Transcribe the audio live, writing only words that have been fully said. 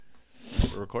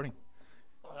We're recording.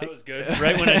 Oh, that was good.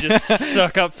 Right when I just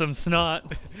suck up some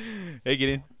snot. Hey,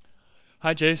 Gideon.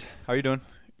 Hi, Chase. How are you doing?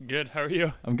 Good. How are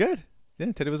you? I'm good.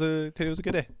 Yeah, today was a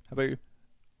good day. How about you?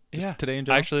 Just Yeah. Today in I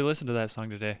general? actually listened to that song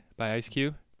today by Ice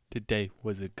Cube. Today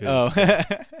was a good.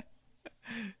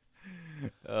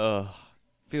 Oh.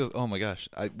 Feels. Oh my gosh.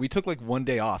 We took like one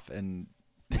day off, and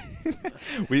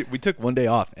we took one day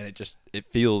off, and it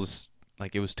feels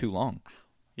like it was too long.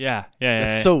 Yeah.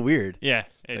 That's so weird. Yeah.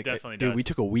 It Like, definitely dude, does. we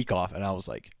took a week off, and I was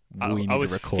like, we need I was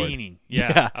to record. fiending.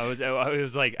 Yeah. I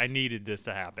was like, I needed this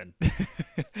to happen.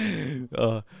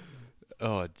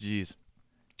 Oh, jeez.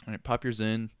 All right, pop yours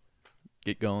in.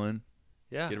 Get going.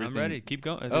 Yeah. Get I'm everything- ready. Keep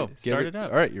going. Oh, Start it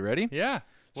up. All right, you ready? Yeah.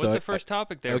 What's So the first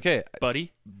topic there? Okay,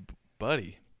 buddy.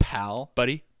 Pal.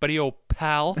 Buddy, old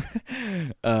pal.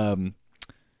 The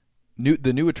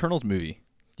new Eternals movie.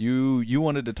 You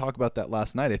wanted to talk about that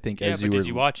last night, I think. Yeah, as but you did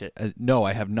you watch it? No,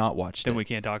 I have not watched Then it. we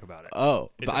can't talk about it. Oh,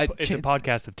 It's a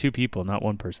podcast of two people, not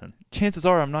one person. chances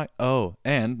are I'm not. Oh,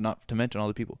 and not to mention all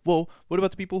the people. Well, what about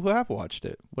the people who have watched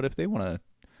it? What if they want to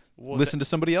listen to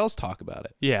somebody else talk about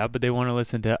it? Yeah, but they want to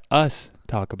listen to us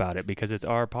talk about it because it's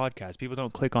our podcast. People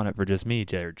don't click on it for just me,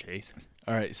 Jared Chase.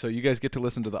 All right, so you guys get to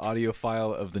listen to the audio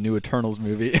file of the new Eternals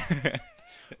movie.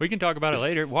 We can talk about it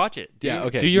later. Watch it.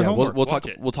 Okay. Do your yeah, homework. We'll Watch talk.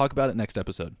 it. We'll talk about it next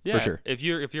episode Yeah, for sure. If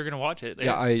you're gonna watch it,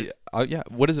 Yeah,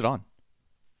 What is it on?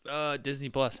 Disney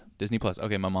Plus. Disney Plus.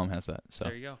 Okay, my mom has that. So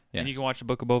There you go. yeah. And you can watch the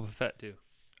Book of Boba Fett too.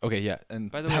 okay, yeah. And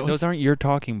By the way, those aren't your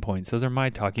talking points. Those are my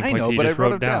talking I points. know, that you but I just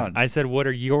wrote wrote them down. I said, "What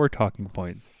are your talking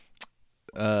points?"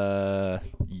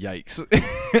 Yikes.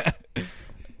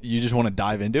 You just want to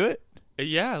dive into it?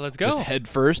 Yeah, let's go, Just head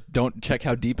first. Don't check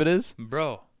how deep it is.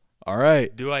 bro. All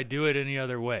right. Do I do it any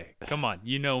other way? Come on,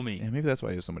 you know me. Yeah, maybe that's why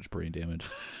you have so much brain damage.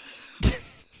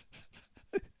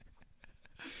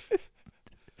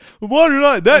 Water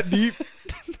not that deep.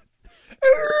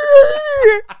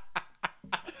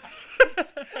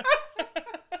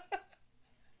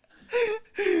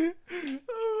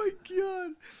 Oh my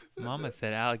god. Mama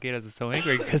said alligators are so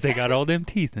angry because they got all them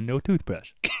teeth and no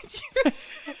toothbrush.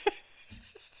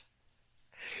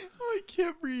 I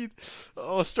can't breathe.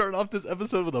 Oh, starting off this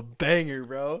episode with a banger,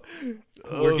 bro.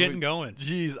 We're getting going.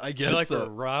 Jeez, I I guess feel like so.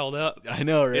 we're riled up. I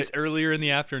know, right? It's earlier in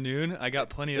the afternoon. I got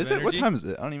plenty of Is energy. it? What time is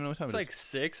it? I don't even know what time It's it is. like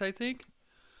 6, I think.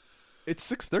 It's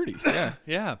 6:30. Yeah.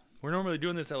 Yeah. We're normally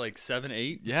doing this at like 7,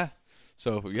 8. Yeah.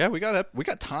 So yeah, we got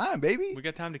time, baby. We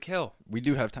got time to kill. We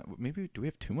do have time. Maybe do we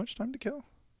have too much time to kill?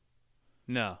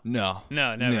 No. No.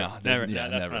 No, never. No, never. yeah,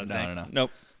 That's never. not a No, thing. no, no.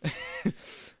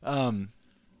 Nope.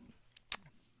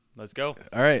 Let's go.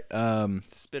 All right.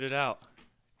 Spit it out.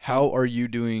 How are you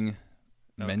doing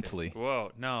Okay. mentally?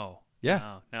 Whoa. No.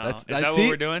 Yeah. No. That's Is that see, what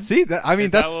we're doing? See, that, I mean,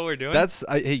 Is that's that what we're doing? That's.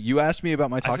 Hey, you asked me about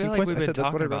my I talking feel like points. we've I been said that's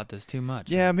what talking I wrote. about this too much.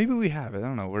 Yeah, maybe we have it. I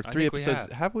don't know. We're I 3 think we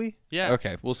episodes. Have we? Yeah.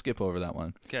 Okay, we'll skip over that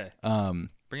one. Okay.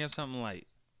 Bring up something light.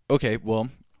 Okay. Well.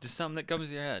 Just something that comes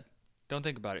to your head. Don't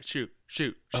think about it. Shoot.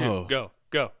 Oh. Go.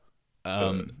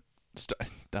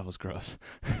 That was gross.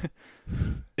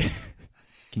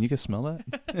 Can you guys smell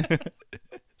that?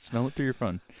 Smell it through your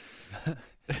phone.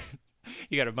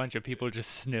 You got a bunch of people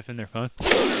just sniffing their phone.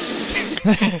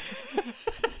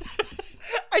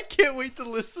 I can't wait to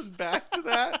listen back to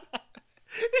that.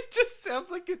 It just sounds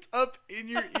like it's up in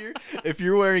your ear. If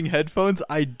you're wearing headphones,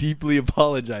 I deeply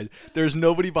apologize. There's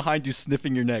nobody behind you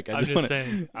sniffing your neck. I'm just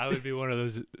saying, I would be one of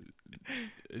those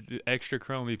extra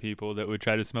chromy people that would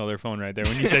try to smell their phone right there.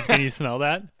 When you said, "Can you smell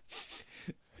that?"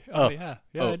 Oh, yeah,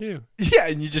 I do. Yeah,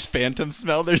 and you just phantom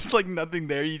smell. There's like nothing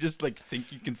there. You just like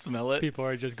think you can smell it. People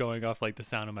are just going off like the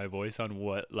sound of my voice on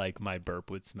what like my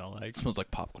burp would smell like. It smells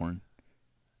like popcorn.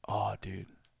 Oh, dude.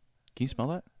 Can you smell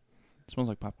that? It smells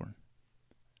like popcorn.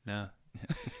 No.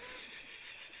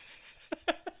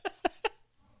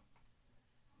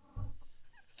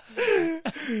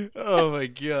 Oh my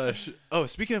gosh. Oh,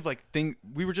 speaking of like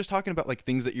we were just talking about like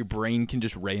things that your brain can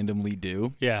just randomly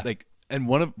do. Yeah. Like, and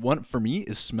one for me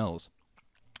is smells.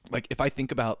 Like if I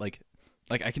think about like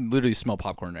I can literally smell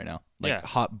popcorn right now. Like Yeah.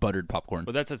 hot buttered popcorn.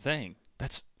 Well, that's a thing.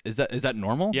 Is that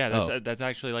normal? Yeah, that's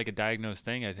actually like a diagnosed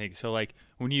thing, I think. So like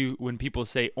when people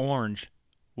say orange,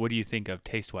 what do you think of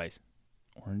taste wise?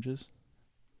 Oranges?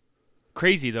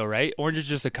 Crazy though, right? Orange is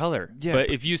just a color. Yeah,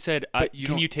 but if you said, you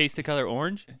 "Can don't- you taste the color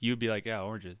orange?" You'd be like, "Yeah,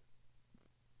 oranges."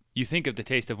 You think of the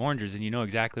taste of oranges, and you know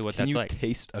exactly what Can that's you like.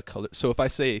 taste a color? So if I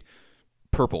say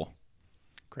purple,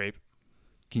 Grape.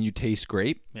 can you taste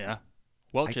grape? Yeah.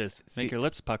 Welch's. Make see- your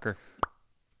lips pucker.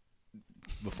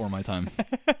 Before my time.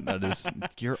 That is,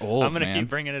 you're old. I'm gonna man. keep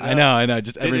bringing it up. I know.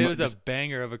 Just It every was a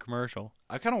banger of a commercial.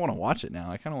 I kind of want to watch it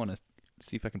now. I kind of want to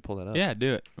see if I can pull that up. Yeah,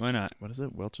 do it. Why not? What is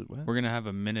it? Welch's what? We're gonna have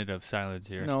a minute of silence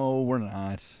here. No, we're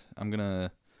not. I'm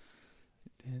gonna.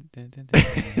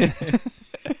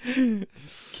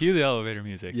 Cue the elevator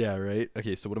music. Yeah, right.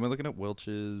 Okay, so what am I looking at?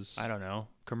 Welch's. I don't know.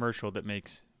 Commercial that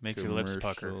makes your lips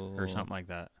pucker or something like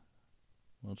that.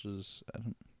 Welch's. I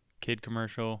don't. Kid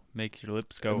commercial makes your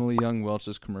lips go. Emily Young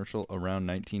Welch's commercial around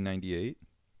 1998.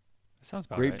 That sounds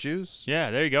about Grape right. juice. Yeah,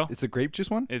 there you go. It's a grape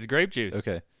juice one. It's grape juice.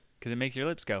 Okay. Because it makes your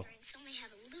lips go. Drinks only have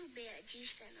a little bit of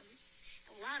juice in them.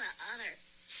 A lot of other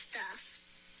stuff.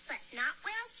 But not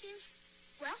Welch's.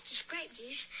 Welch's grape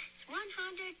juice is 100%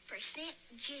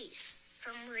 juice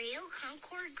from real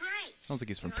Concord grapes. Sounds like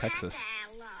he's from You don't have Texas. to add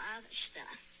a lot of other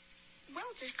stuff.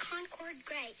 Welch's Concord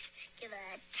grapes give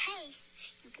a taste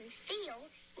you can feel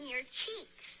in your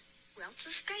cheeks.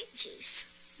 Welch's grape juice.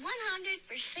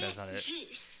 100% That's not it.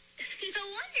 juice. No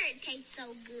wonder it tastes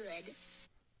so good.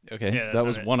 Okay, Yeah, that's that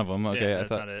was not it. one of them. Okay, Yeah, I that's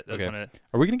thought. not it. That's okay. not it.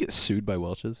 Are we gonna get sued by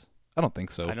Welch's? I don't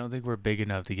think so. I don't think we're big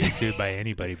enough to get sued by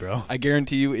anybody, bro. I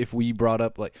guarantee you, if we brought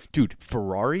up dude,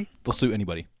 Ferrari, they'll sue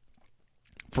anybody.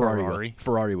 Ferrari will. Ferrari?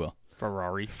 Ferrari will.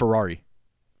 Ferrari. Ferrari.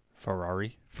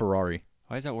 Ferrari. Ferrari.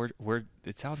 Why is that word?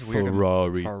 It sounds weird.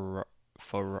 Ferrari.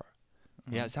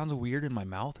 Yeah, it sounds weird in my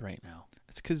mouth right now.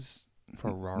 It's because.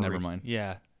 Ferrari. Never mind.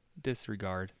 Yeah.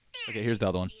 Disregard. Okay, here's the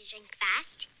other one. You drink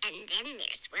fast, and then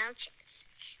there's Welch's.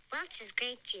 Welch's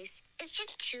grape juice is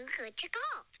just too good to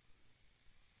gulp.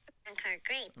 Concord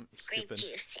grape skipping.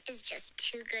 juice is just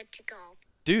too good to gulp.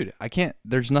 Dude, I can't.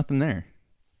 There's nothing there.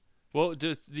 Well,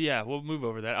 we'll move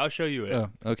over that. I'll show you it. Oh,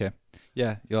 okay.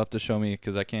 Yeah, you'll have to show me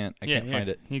because I can't find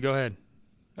it. You go ahead.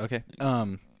 Okay.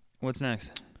 What's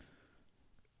next?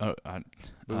 Oh,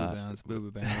 Boo bounce,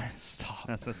 boo bounce. stop.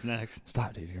 That's what's next.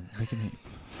 Stop, dude. You're making me.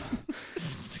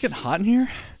 It's getting hot in here.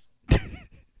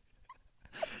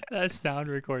 That sound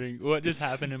recording. What just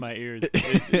happened in my ears?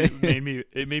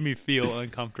 It made me feel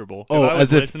uncomfortable. Oh, I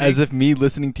was listening- as if me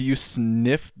listening to you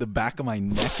sniff the back of my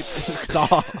neck.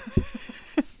 Stop.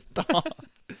 Stop.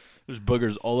 There's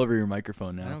boogers all over your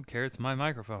microphone I now. don't care. It's my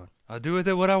microphone. I'll do with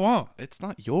it what I want. It's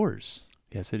not yours.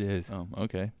 Yes, it is. Oh,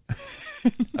 okay.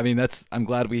 I mean, I'm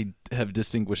glad we have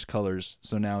distinguished colors.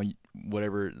 So now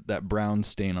whatever that brown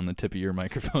stain on the tip of your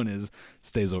microphone is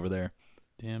stays over there.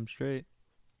 Damn straight.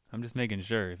 I'm just making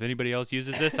sure. If anybody else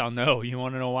uses this, I'll know. You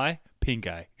want to know why? Pink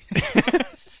eye.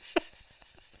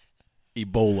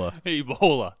 Ebola.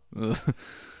 Ebola.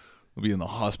 I'll be in the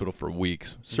hospital for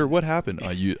weeks. Sir, what happened?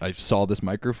 I saw this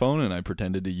microphone and I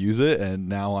pretended to use it, and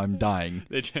now I'm dying.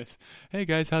 They just, hey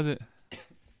guys, how's it?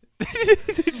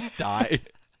 They just die.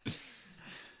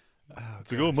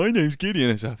 It's like, oh, my name's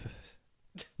Gideon.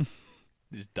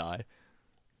 Just die.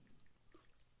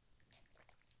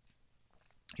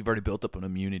 You've already built up an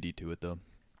immunity to it, though.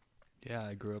 Yeah,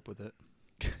 I grew up with it.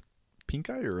 Pink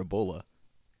eye or Ebola?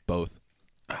 Both.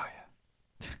 Oh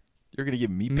yeah. You're gonna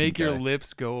give me Make pink your eye.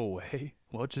 lips go away.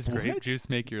 Welch's grape What? juice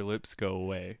make your lips go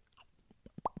away.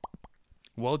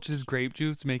 Welch's grape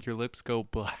juice make your lips go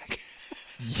black.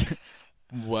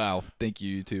 Wow. Thank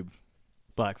you, YouTube.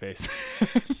 Blackface.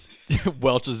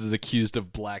 Welch's is accused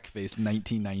of blackface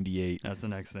 1998. That's the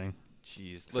next thing.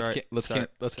 Jeez. Sorry- Let's sorry-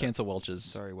 cancel Welch's.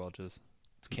 Sorry, Welch's.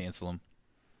 Let's cancel them.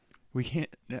 We can't.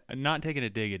 Not taking a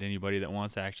dig at anybody that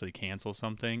wants to actually cancel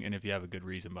something, and if you have a good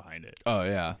reason behind it. Oh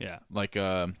yeah. Yeah. Like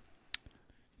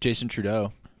Jason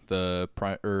Trudeau, the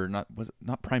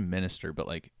not prime minister, but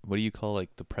like what do you call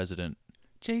like the president?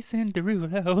 Jason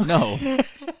Derulo.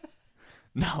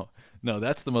 No. No,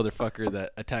 that's the motherfucker that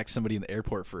attacked somebody in the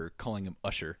airport for calling him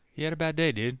Usher. He had a bad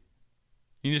day, dude.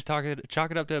 You can just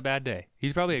chalk it up to a bad day.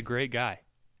 He's probably a great guy.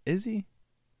 Is he?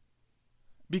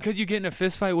 Because you get in a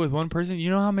fist fight with one person, you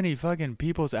know how many fucking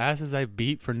people's asses I've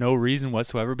beat for no reason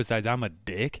whatsoever besides I'm a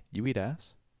dick? You eat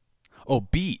ass? Oh,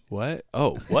 beat. What?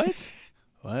 Oh, what?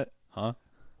 What? Huh?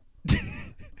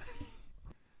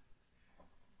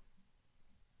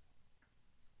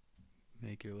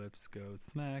 Make your lips go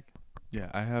smack. Yeah,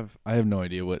 I have no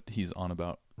idea what he's on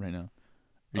about right now.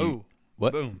 Are you- Oh.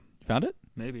 what? Boom. You found it?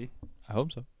 Maybe. I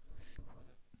hope so.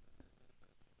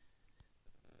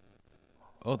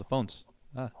 Oh, the phones.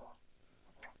 Ah.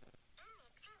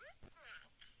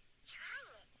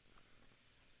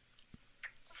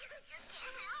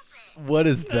 What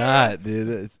is that,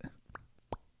 dude?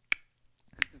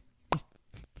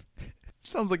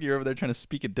 Sounds like you're over there trying to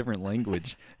speak a different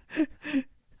language.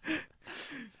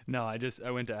 No, I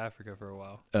went to Africa for a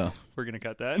while. Oh, We're gonna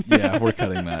cut that. yeah, we're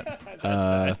cutting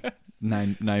that.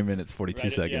 9 minutes 42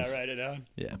 seconds. Yeah, write it down.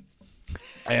 Yeah.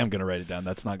 I am gonna write it down.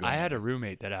 That's not good. I had a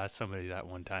roommate that asked somebody that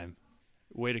one time.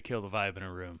 Way to kill the vibe in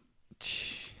a room.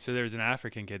 Jeez. So there was an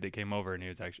African kid that came over and he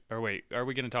was actually. Or wait, are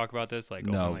we going to talk about this? Like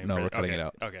No, openly? no, we're cutting Okay, it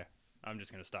out. Okay, I'm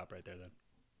just going to stop right there then.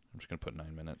 I'm just gonna put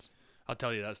 9 minutes. I'll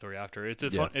tell you that story after. It's a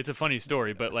Yeah. it's a funny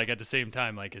story, but like at the same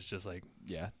time, like it's just like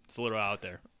Yeah. it's a little out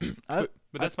there. I,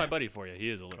 But that's my buddy for you. He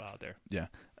is a little out there. yeah.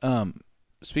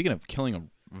 Speaking of killing a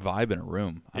vibe in a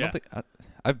room, I Yeah. don't think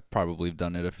I've probably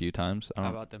done it a few times. I How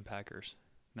don't. about them Packers?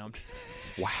 No.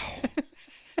 Wow.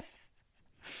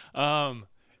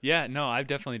 Yeah. No, I've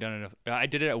definitely done it. I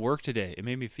did it at work today. It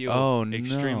made me feel Oh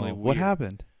extremely no! weird. What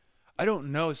happened? I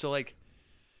don't know. So like,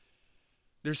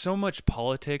 there's so much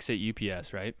politics at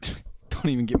UPS, right? Don't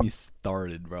even get me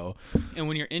started, bro. And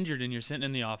when you're injured and you're sitting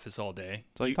in the office all day,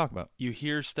 That's all you talk about. you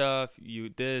hear stuff, you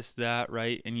this, that,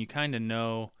 right? And you kind of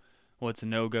know what's a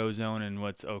no-go zone and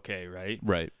what's okay, right?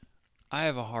 Right. I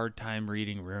have a hard time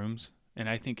reading rooms, and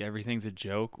I think everything's a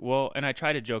joke. Well, and I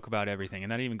try to joke about everything,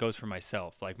 and that even goes for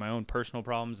myself. Like my own personal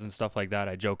problems and stuff like that,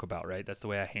 I joke about, right? That's the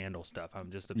way I handle stuff. I'm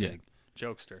just a Yeah. big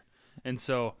jokester. And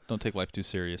so, Don't take life too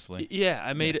seriously. yeah,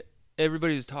 I made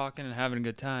everybody was talking and having a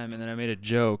good time, and then I made a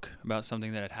joke about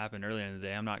something that had happened earlier in the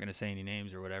day. I'm not going to say any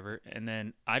names or whatever. And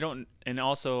then and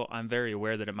also I'm very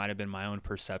aware that it might have been my own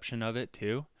perception of it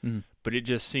too. Mhm. But it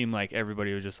just seemed like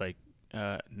everybody was just like,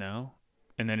 no.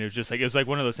 And then it was like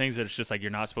one of those things that it's just like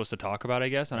you're not supposed to talk about, I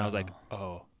guess. And I was like,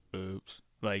 oh, oops.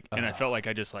 Like, and I felt like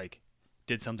I just like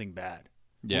did something bad.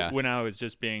 Yeah. When I was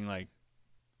just being like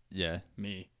Yeah.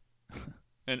 me.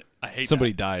 And I hate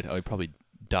Somebody died. Oh, he probably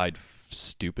died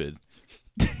stupid.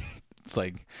 It's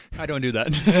like I don't do that.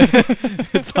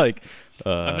 it's like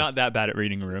I'm not that bad at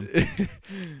reading a room.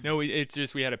 No, it's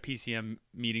just we had a PCM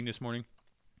meeting this morning.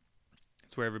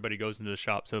 It's where everybody goes into the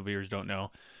shop, so viewers don't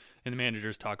know. And the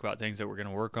managers talk about things that we're going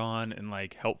to work on and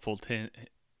like helpful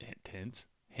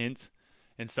hints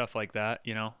and stuff like that,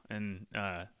 you know? And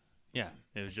yeah,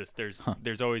 it was just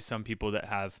there's always some people that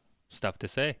have stuff to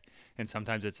say, and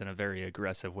sometimes it's in a very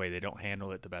aggressive way. They don't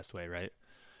handle it the best way, right?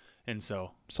 And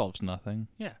so solves nothing.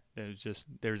 yeah,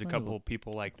 there's a couple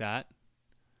people like that.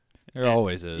 There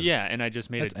always is. Yeah, and I just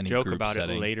made That's a any joke group about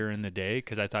setting. it later in the day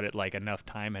because I thought it like enough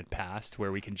time had passed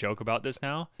where we can joke about this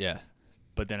now. Yeah.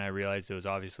 But then I realized it was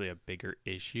obviously a bigger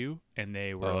issue, and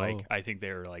they were like, I think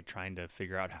they were like trying to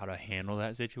figure out how to handle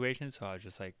that situation. So I was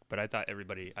just like, but I thought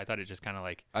it just kind of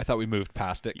like I thought we moved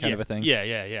past it, kind of a thing. Yeah.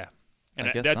 And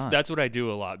I guess that's not. that's what I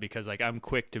do a lot because like I'm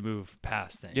quick to move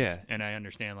past things. Yeah. And I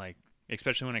understand like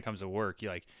especially when it comes to work,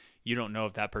 you don't know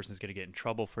if that person's going to get in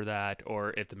trouble for that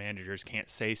or if the managers can't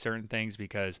say certain things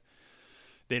because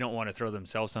they don't want to throw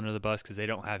themselves under the bus because they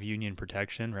don't have union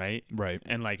protection, right? Right.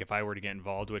 And like if I were to get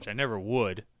involved, which I never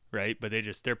would, right? But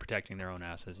they're protecting their own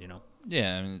asses, you know.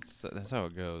 Yeah, I mean that's how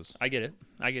it goes. I get it.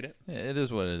 Yeah, it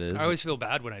is what it is. I always feel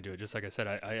bad when I do it. Just like I said,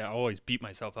 I always beat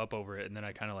myself up over it, and then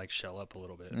I kind of like shell up a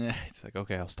little bit. Yeah, it's like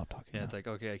okay, I'll stop talking. Yeah, now. it's like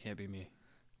okay, I can't be me.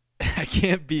 I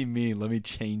can't be mean. Let me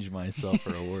change myself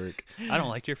for a work. I don't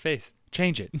like your face.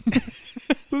 Change it.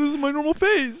 Well, this is my normal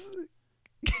face.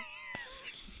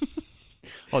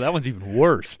 Oh, that one's even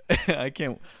worse. I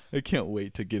can't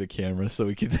wait to get a camera so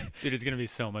we can. Dude, it's gonna be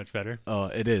so much better. Oh,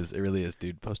 it is. It really is,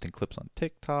 dude. Posting clips on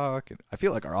TikTok, and I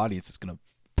feel like our audience is gonna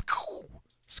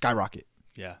skyrocket.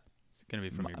 Yeah, it's gonna be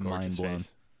from your Mind gorgeous blown.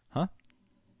 face. Huh?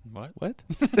 What? What?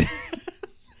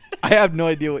 I have no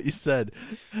idea what you said.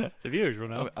 The viewers will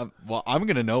know. I'm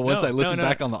gonna know once No, I listen no.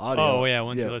 back on the audio. Oh, yeah,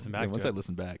 once you listen back to Once it. I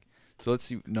listen back. So let's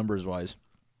see numbers wise.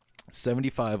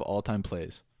 75 all-time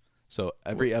plays. So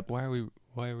every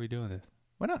Why are we doing this?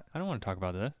 Why not? I don't want to talk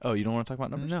about this. Oh, you don't want to talk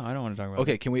about numbers? No, I don't want to talk about.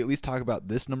 Okay, can we at least talk about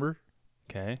this number?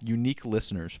 Okay. Unique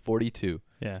listeners, 42.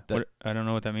 Yeah. That- I don't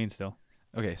know what that means still.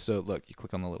 Okay, so look, you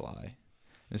click on the little eye.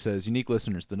 And it says unique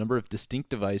listeners, the number of distinct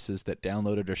devices that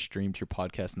downloaded or streamed your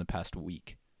podcast in the past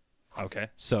week. Okay.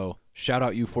 So shout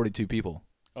out you 42 people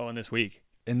Oh, and this week.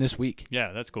 in this week.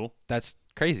 Yeah, that's cool. That's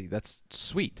crazy. That's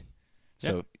sweet.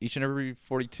 So each and every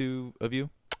 42 of you,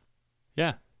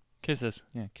 Yeah. Kisses.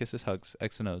 yeah, kisses, hugs,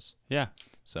 X and O's. Yeah.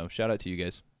 So shout out to you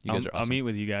guys. You guys are I'll awesome. meet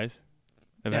with you guys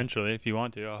eventually if you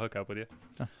want to. I'll hook up with you.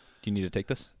 Do you need to take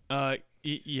this?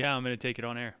 Yeah, I'm gonna take it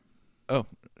on air. Oh,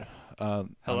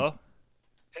 Hello.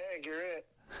 Hey,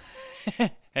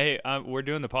 Garrett. Hey, we're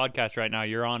doing the podcast right now.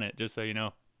 You're on it, just so you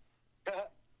know.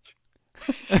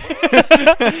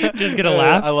 Just gonna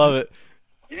laugh. I love it.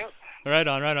 Yep. Right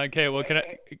on. Okay. Well,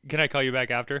 can I call you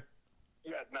back after?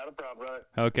 Yeah, not a problem, brother.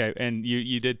 Okay. And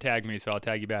you did tag me, so I'll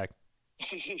tag you back.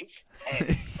 All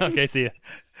right. Okay. See ya.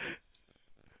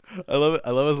 I love it.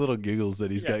 I love his little giggles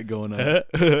that he's got going on.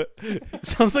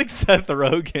 Sounds like Seth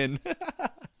Rogen.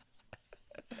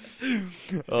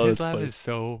 Oh, His that's laugh funny. is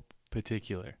so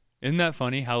particular. Isn't that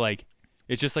funny? How like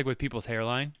it's just like with people's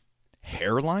hairline.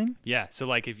 Hairline? Yeah. So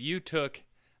like if you took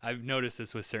I've noticed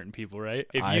this with certain people, right?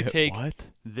 If you take what?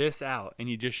 this out and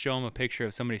you just show them a picture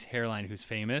of somebody's hairline who's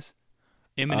famous,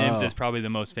 Eminem's Oh. is probably the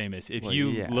most famous. If Well, you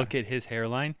yeah. look at his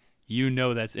hairline, you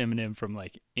know that's Eminem from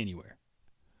like anywhere.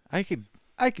 I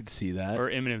could see that. Or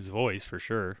Eminem's voice for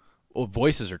sure. Well,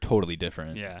 voices are totally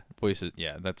different. Yeah. Voices,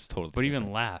 yeah, that's totally. But different.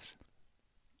 even laughs.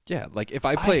 yeah, like if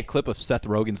I play a clip of Seth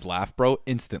Rogen's laugh, bro,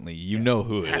 instantly you know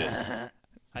who it is.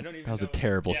 I don't even That was a know-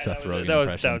 terrible Yeah, Seth Rogen that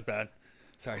impression. was bad.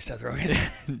 Sorry, Seth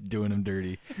Rogen. Doing him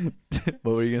dirty.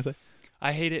 What were you gonna say?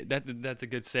 I hate it. That's a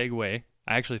good segue.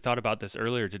 I actually thought about this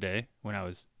earlier today when I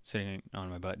was sitting on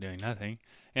my butt doing nothing,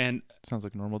 and Sounds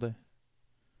like a normal day.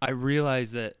 I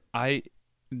realized that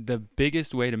the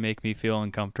biggest way to make me feel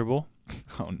uncomfortable,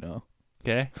 Oh no!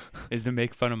 okay, is to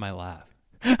make fun of my laugh.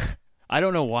 I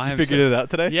don't know why You I'm figured so, it out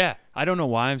today? Yeah, I don't know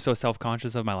why I'm so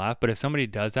self-conscious of my laugh, but if somebody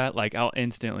does that, like I'll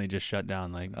instantly just shut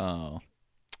down, like. Oh.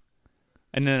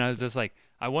 And then I was just like,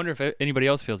 I wonder if anybody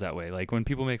else feels that way. Like when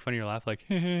people make fun of your laugh, like,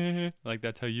 like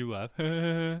that's how you laugh.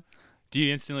 Do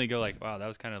you instantly go like, wow, that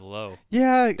was kind of low?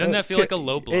 Yeah. Doesn't that feel like a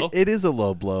low blow? It is a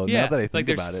low blow. Yeah, Now that I like think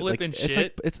there's about it, flipping it's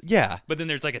shit. like yeah. But then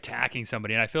there's like attacking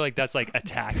somebody, and I feel like that's like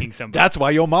attacking somebody. That's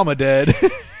why your mama dead.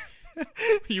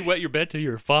 You wet your bed till you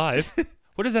were 5.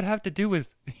 What does that have to do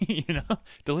with,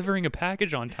 delivering a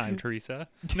package on time, Teresa?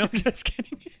 No, just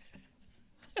kidding.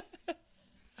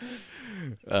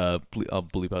 I'll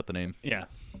bleep out the name. Yeah,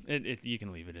 you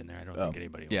can leave it in there. I don't think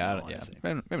anybody will Yeah, know, yeah. honestly.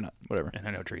 Maybe not. Whatever. And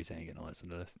I know Teresa ain't gonna listen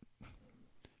to this.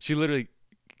 She literally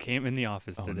came in the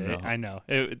office today. no. I know.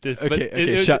 Okay,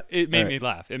 It made all me right.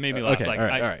 laugh. It made me laugh. Okay, Like all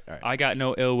right. I got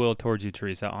no ill will towards you,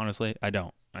 Teresa. Honestly, I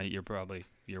don't.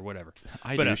 You're whatever.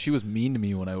 I But, do. uh, She was mean to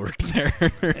me when I worked there.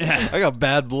 I got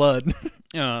bad blood.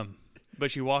 But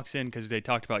she walks in because they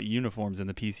talked about uniforms in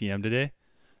the PCM today,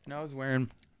 and I was wearing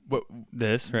What?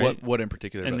 this right. What in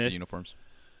particular And about the this- uniforms?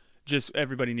 Just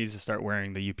everybody needs to start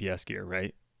wearing the UPS gear,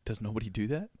 right? Does nobody do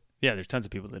that? Yeah, there's tons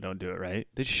of people that don't do it, right?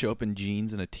 They just show up in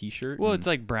jeans and a t-shirt. Well, and- it's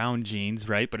like brown jeans,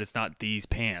 right? But it's not these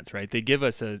pants, right? They give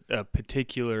us a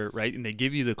particular, right? And they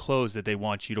give you the clothes that they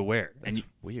want you to wear. That's And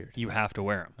weird. you have to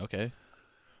wear them. Okay.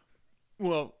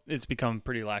 Well, it's become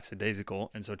pretty lackadaisical,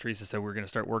 and so Teresa said we're going to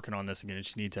start working on this again. And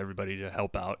she needs everybody to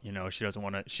help out. She doesn't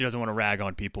want to rag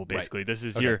on people. Basically, this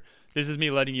is Okay. this is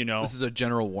me letting you know. This is a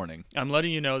general warning. I'm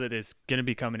letting you know that it's going to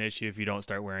become an issue if you don't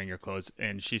start wearing your clothes.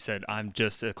 And she said I'm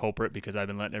just a culprit because I've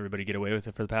been letting everybody get away with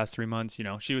it for the past 3 months.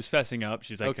 She was fessing up.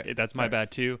 She's like, Okay. that's my Alright.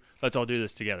 bad too. Let's all do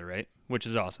this together, right? Which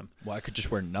is awesome. Well, I could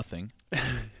just wear nothing.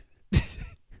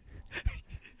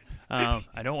 I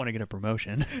don't want to get a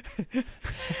promotion.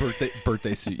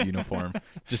 birthday suit uniform.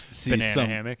 Just to see Banana some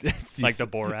hammock, see like the some-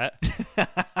 Borat.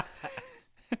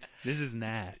 This is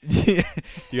nasty.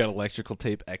 You got electrical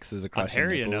tape X's across I'm your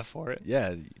hairy nipples. enough for it.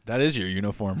 Yeah, that is your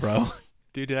uniform, bro.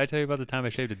 Dude, did I tell you about the time I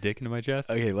shaved a dick into my chest?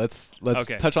 Okay, let's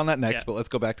Okay. touch on that next, Yeah. but let's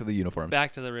go back to the uniforms.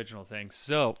 Back to the original thing.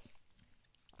 So,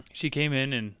 she came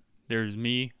in, and there's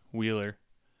me, Wheeler,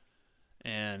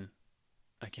 and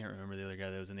I can't remember the other guy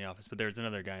that was in the office, but there's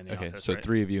another guy in the Okay, office. so right?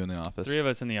 3 of you in the office. 3 of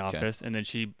us in the office, and then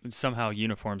somehow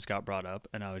uniforms got brought up,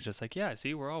 and I was just like, yeah,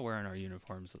 see, we're all wearing our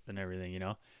uniforms and everything,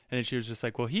 And then she was just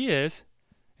like, well, he is,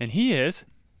 and he is,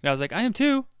 and I was like, I am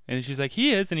too, and then she's like,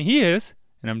 he is, and he is,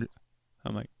 and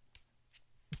I'm like,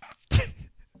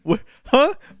 What?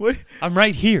 Huh? What? I'm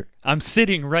right here, I'm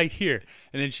sitting right here,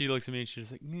 and then she looks at me and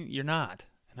she's like, you're not,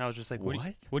 and I was just like, what?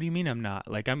 What? What do you mean I'm not?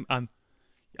 Like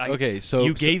Okay, so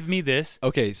you gave me this.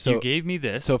 Okay, so You gave me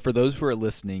this. So for those who are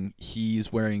listening,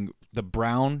 he's wearing the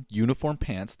brown uniform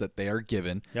pants that they are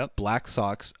given. Yep. Black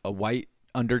socks, a white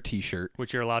under t-shirt,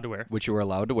 Which you're allowed to wear. which you are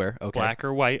allowed to wear. Okay. Black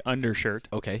or white undershirt.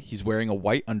 Okay, he's wearing a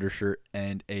white undershirt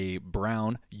and a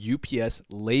brown UPS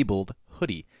labeled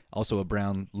hoodie. Also a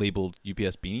brown labeled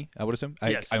UPS beanie, I would assume.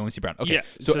 Yes. I only see brown. Okay. Yeah,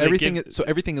 So, so they everything give-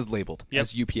 everything is labeled Yep.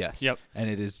 as UPS. Yep. And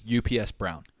it is UPS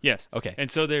brown. Yes. Okay. And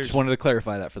so there's Just wanted to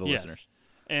clarify that for the Yes. listeners.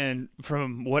 And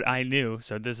from what I knew,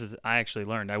 so I actually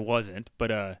learned, I wasn't,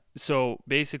 but so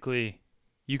basically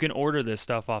you can order this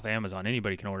stuff off Amazon.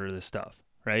 Anybody can order this stuff,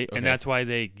 right? Okay. And that's why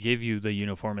they give you the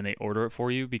uniform and they order it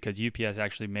for you because UPS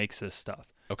actually makes this stuff.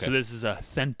 Okay. So this is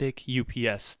authentic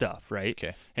UPS stuff, right?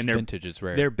 Okay. And It's vintage, it's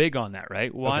rare. they're big on that,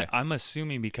 right? Well, Okay. I'm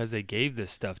assuming because they gave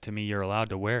this stuff to me, you're allowed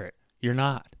to wear it. You're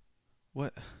not.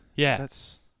 What? Yeah.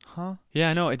 That's huh?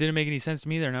 Yeah, no, it didn't make any sense to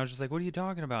me either. And I was just like, what are you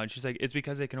talking about? And she's like, it's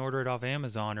because they can order it off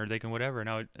Amazon or they can whatever.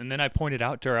 And then I pointed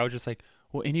out to her, I was just like,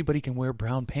 well, anybody can wear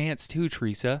brown pants too,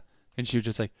 Teresa. And she was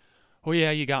just like, oh,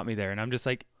 yeah, you got me there. And I'm just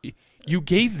like, you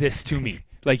gave this to me.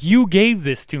 Like, you gave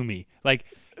this to me. Like,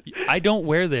 I don't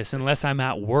wear this unless I'm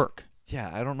at work. Yeah,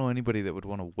 I don't know anybody that would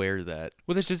want to wear that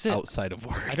Well, that's just it. outside of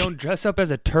work. I don't dress up as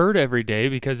a turd every day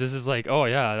because this is like, oh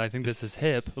yeah, I think this is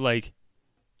hip. Like,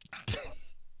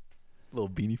 Little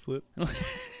beanie flip.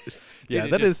 Yeah,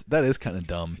 Dude, it that is kind of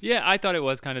dumb. yeah, I thought it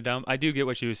was kind of dumb. I do get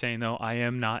what she was saying though. I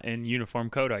am not in uniform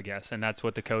code, I guess, and that's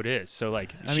what the code is. So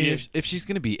like, I mean, if she's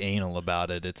gonna be anal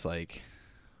about it, it's like,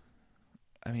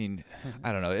 I mean,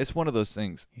 I don't know. It's one of those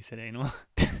things. he said anal.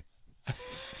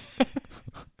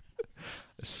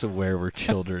 I swear we're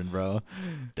children, bro.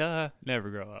 Duh, never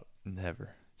grow up. Never.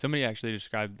 Somebody actually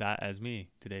described that as me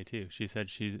today too. She said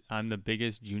I'm the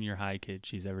biggest junior high kid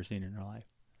she's ever seen in her life.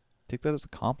 Take that as a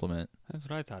compliment. That's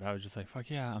what I thought. I was just like, fuck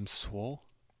yeah, I'm swole.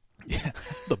 Yeah,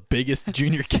 the biggest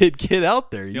junior kid out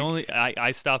there. The only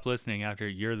I stopped listening after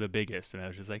you're the biggest, and I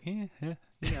was just like, you know,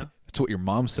 That's what your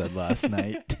mom said last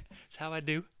night. that's how I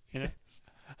do. You know.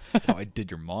 That's how I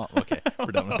did your mom. Okay, we're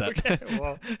done with that. Okay,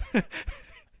 well,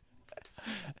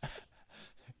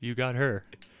 you got her.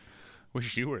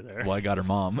 Wish you were there. Well, I got her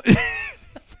mom.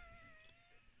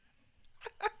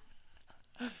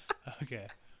 Okay,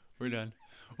 we're done.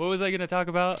 What was I gonna talk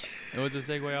about? What was the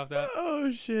segue off that?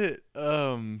 Oh shit.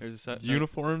 There's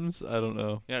Uniforms. I don't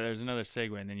know. Yeah, there's another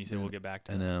segue, and then you said we'll get back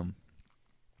to And it.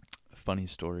 a funny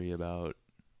story about,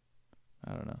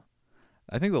 I don't know.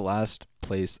 I think the last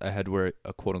place I had to wear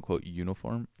a quote unquote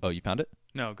uniform. Oh, you found it?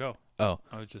 No, go. Oh,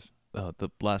 I was just. the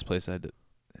last place I had to.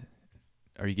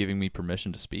 Are you giving me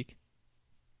permission to speak?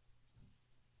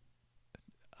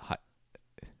 Hi.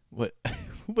 What?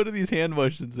 What are these hand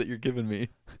motions that you're giving me?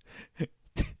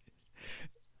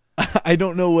 I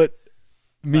don't know what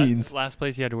means. Last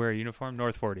place you had to wear a uniform?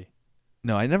 North 40.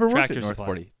 No, I never worked Tractor at North Supply.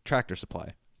 40. Tractor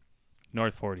Supply.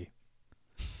 North 40.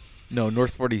 No,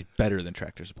 North 40 is better than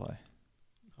Tractor Supply.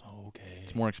 Okay.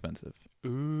 It's more expensive.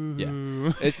 Ooh. Yeah.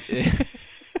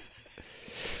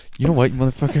 You know what, you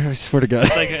motherfucker? I swear to God.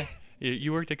 It's like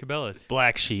you worked at Cabela's.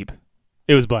 Black Sheep.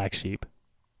 It was Black Sheep.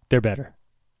 They're better.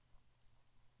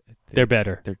 They're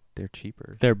better. They're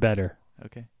cheaper. They're better.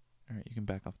 Okay. All right, you can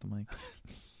back off the mic.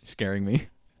 Scaring me.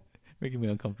 Making me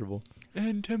uncomfortable.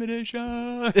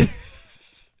 Intimidation.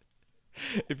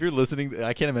 If you're listening,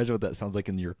 I can't imagine what that sounds like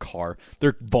in your car.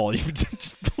 Their volume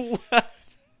just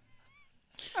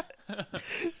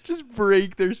just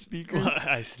break their speakers. Well,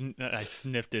 I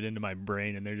sniffed it into my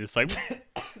brain, and they're just like.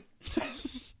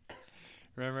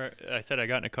 Remember, I said I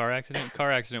got in a car accident.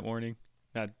 Car accident warning.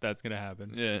 That's gonna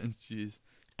happen. Yeah, jeez.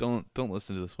 Don't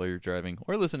listen to this while you're driving,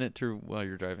 or listen it to while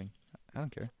you're driving. I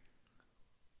don't care.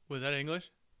 Was that English?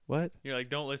 What? You're like,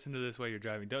 don't listen to this while you're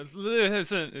driving. Don't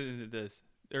listen to this,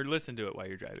 or listen to it while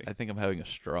you're driving. I think I'm having a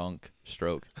strong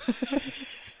stroke.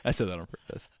 I said that on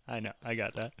purpose. I know. I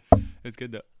got that. It's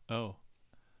good though. Oh.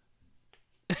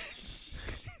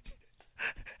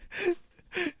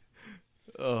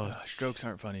 Oh, Strokes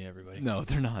aren't funny, everybody. no,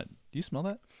 they're not. Do you smell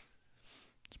that?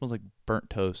 It smells like burnt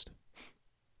toast.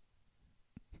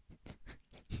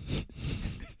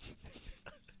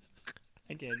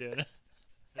 I can't do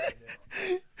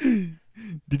it.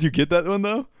 Did you get that one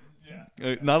though?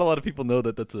 Yeah. Not a lot of people know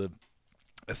that that's a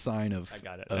sign of I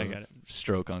got it. of I got it.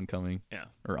 stroke oncoming. Yeah.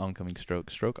 Or oncoming stroke.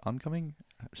 Stroke oncoming?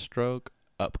 Stroke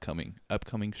upcoming.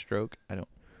 Upcoming stroke. I don't.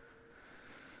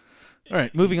 All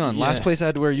right, moving on. Last Yeah. place I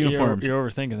had to wear a uniform. You're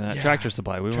overthinking that. Yeah. Tractor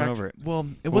Supply. We went over it. Well,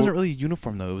 it wasn't really a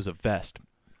uniform though. It was a vest.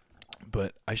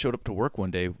 But I showed up to work one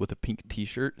day with a pink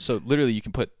T-shirt. So literally, you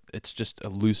can put. It's just a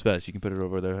loose vest. You can put it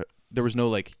over there. There was no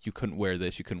like you couldn't wear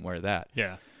this. You couldn't wear that.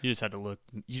 Yeah. You just had to look.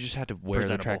 You just had to wear the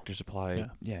Presentable. Tractor Supply.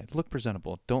 Yeah. Look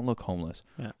presentable. Don't look homeless.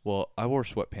 Yeah. Well, I wore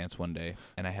sweatpants one day,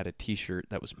 and I had a T-shirt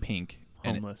that was pink.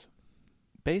 And it- Homeless.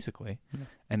 basically, Yeah.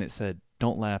 and it said,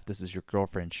 "Don't laugh. This is your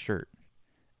girlfriend's shirt."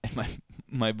 And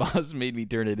my boss made me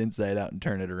turn it inside out and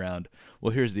turn it around.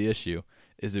 Well, here's the issue: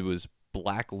 is it was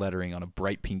black lettering on a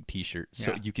bright pink T-shirt,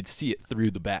 so Yeah. you could see it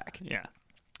through the back Yeah.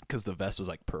 because the vest was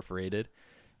like perforated.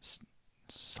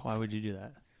 So why would you do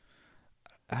that?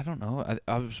 I don't know.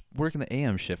 I was working the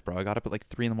AM shift, bro. I got up at like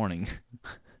 3 a.m.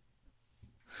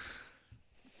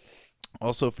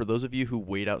 Also, for those of you who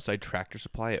wait outside Tractor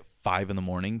Supply at 5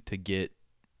 a.m. to get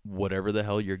whatever the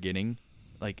hell you're getting,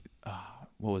 like,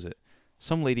 what was it?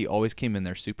 Some lady always came in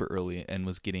there super early and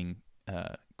was getting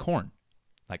corn,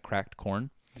 like cracked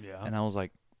corn. Yeah. And I was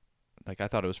like, I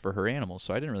thought it was for her animals,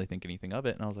 so I didn't really think anything of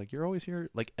it. And I was like, you're always here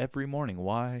like every morning.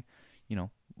 Why? You know,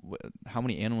 how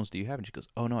many animals do you have? And she goes,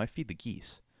 oh, no, I feed the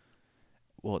geese.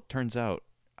 Well, it turns out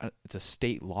it's a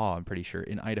state law, I'm pretty sure,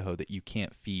 in Idaho that you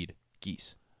can't feed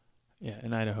geese. Yeah.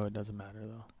 In Idaho, it doesn't matter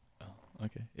though. Oh,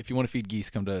 okay. If you want to feed geese,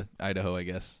 come to Idaho, I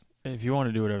guess. If you want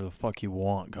to do whatever the fuck you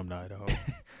want, come to Idaho.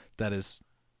 That is,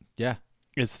 yeah.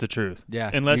 it's the truth. Yeah,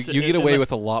 Unless you get away unless-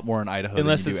 with a lot more in Idaho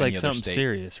Unless than you it's do like any other something state.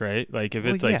 serious, right? Like if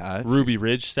Well, it's like yeah, Ruby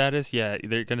Ridge status, yeah,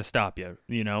 they're gonna stop you,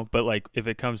 you know. But like if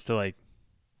it comes to like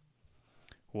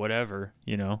whatever,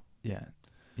 you know, Yeah.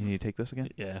 You need to take this again?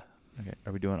 yeah, Okay.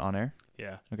 Are we doing on air?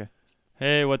 yeah. Okay.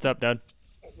 Hey, what's up, Dad?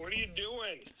 What are you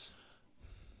doing?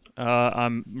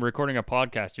 I'm recording a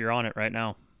podcast. You're on it right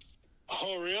now.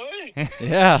 Oh, really?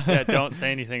 Yeah. Yeah, don't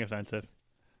say anything offensive.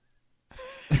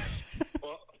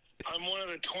 Well, I'm one of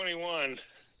the 21.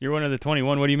 You're one of the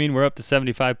 21. What do you mean we're up to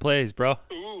 75 plays, bro?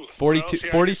 Ooh. 42 well, see,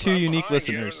 I just 42 slept unique behind.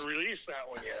 You listeners. haven't released that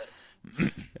one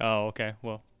yet. Oh, okay.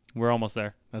 Well, we're almost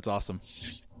there. That's awesome.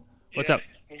 What's Yeah, up?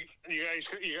 You guys,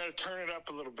 you got to turn it up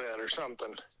a little bit or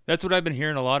something. That's what I've been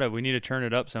hearing a lot of. We need to turn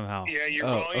it up somehow. Yeah, your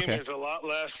Oh, volume okay. is a lot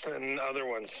less than other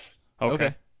ones.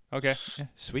 Okay. Okay. Yeah,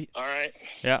 sweet. All right.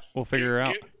 Yeah, we'll figure it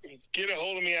out. Get a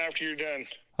hold of me after you're done.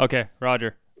 Okay,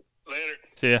 Roger. Later.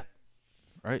 See ya.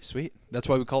 All right, sweet. That's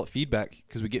why we call it feedback,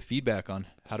 because we get feedback on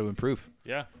how to improve.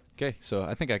 Yeah. Okay, so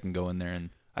I think I can go in there and...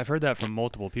 I've heard that from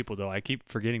multiple people, though. I keep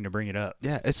forgetting to bring it up.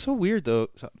 Yeah, it's so weird, though.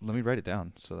 So let me write it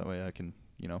down so that way I can,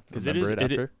 Because remember it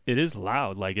after. it is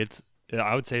loud. Like,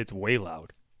 I would say it's way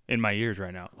loud in my ears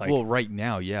right now. Like, Well, right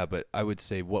now, yeah, but I would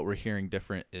say what we're hearing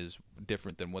different is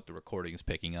different than what the recording is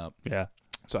picking up. yeah,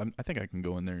 So I think I can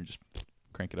go in there and just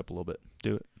crank it up a little bit.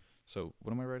 do it. So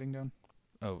what am I writing down?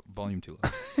 Oh, volume too low.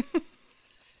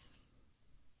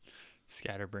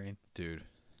 Scatterbrain. Dude,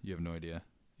 you have no idea.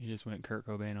 You just went Kurt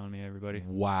Cobain on me, everybody.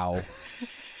 Wow.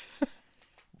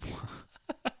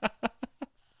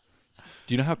 Do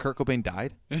you know how Kurt Cobain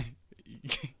died?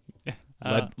 Lead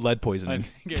I poisoning.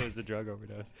 think it was a drug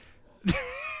overdose.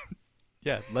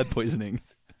 Yeah, lead poisoning.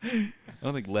 I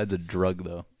don't think lead's a drug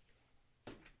though.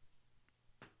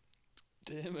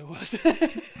 Damn, it was.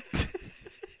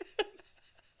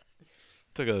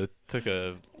 Took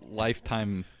a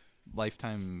lifetime.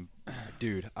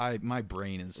 Dude, my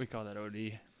brain is. We call that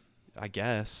OD. I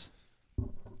guess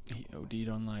He OD'd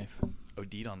on life.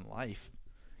 OD'd on life.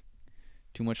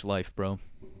 Too much life, bro.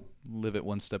 Live it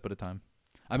one step at a time.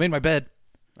 I made my bed.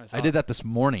 I did that this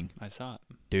morning, I saw it.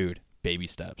 dude. Baby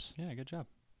steps. Yeah, good job.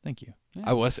 Thank you. Yeah.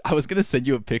 I was gonna send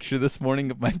you a picture this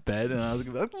morning of my bed, and I was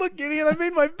gonna be like, "Look, Gideon, I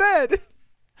made my bed."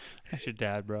 That's your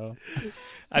dad, bro.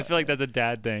 I feel like that's a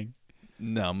dad thing.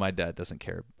 No, my dad doesn't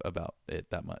care about it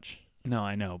that much. No,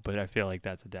 I know, but I feel like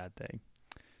that's a dad thing.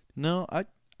 No, I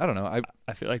don't know.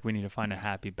 I feel like we need to find a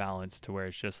happy balance to where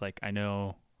it's just like, I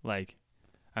know, like,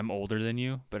 I'm older than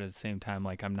you, but at the same time,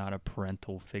 like, I'm not a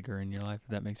parental figure in your life, if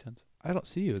that makes sense. I don't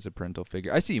see you as a parental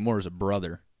figure. I see you more as a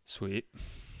brother. Sweet.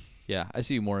 Yeah, I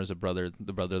see you more as a brother,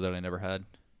 the brother that I never had.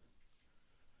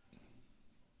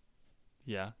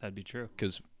 Yeah, that'd be true.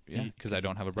 Because I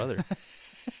don't have a brother.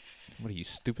 What are you,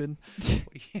 stupid?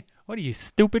 What are you,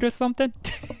 stupid or something?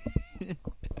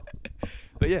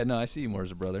 But yeah, no, I see you more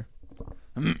as a brother.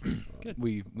 Good.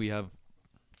 We have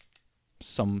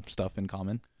some stuff in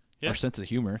common. Yeah. Our sense of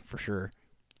humor, for sure.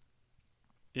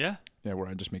 Yeah, Yeah, where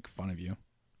I just make fun of you,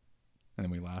 and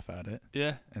then we laugh at it,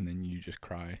 yeah. and then you just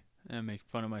cry, And I make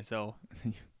fun of myself.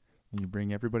 and you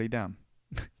bring everybody down.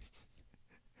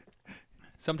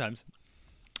 Sometimes.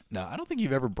 No, I don't think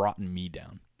you've ever brought me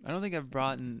down. I don't think I've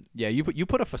brought in. Yeah, you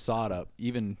put a facade up,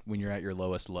 even when you're at your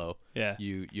lowest low. Yeah,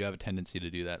 You have a tendency to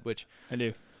do that, which I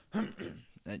do.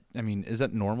 I mean, is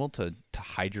that normal to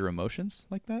hide your emotions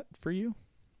like that for you?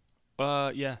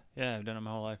 Yeah, I've done it my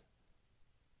whole life.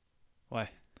 Why?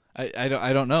 I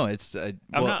don't know. It's I'm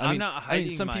well, not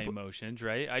hiding some my people. emotions,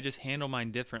 right? I just handle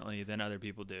mine differently than other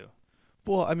people do.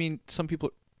 Well, I mean, some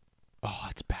people. Oh,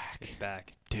 it's back, It's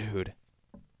back. dude.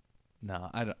 No,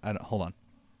 I don't. Hold on.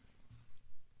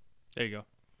 There you go.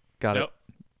 Got Nope.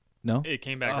 it. No. It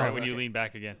came back Oh, right when you okay. leaned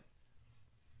back again.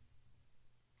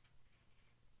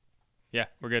 Yeah,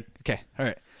 we're good. Okay. All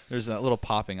right. There's a little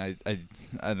popping. I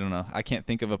don't know. I can't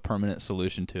think of a permanent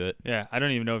solution to it. Yeah, I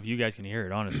don't even know if you guys can hear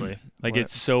it, honestly. Like, What?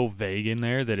 it's so vague in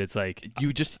there that it's like,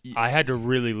 You just. I had to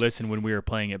really listen when we were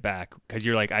playing it back because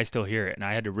you're like, I still hear it. And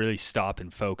I had to really stop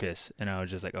and focus. And I was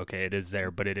just like, okay, it is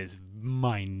there, but it is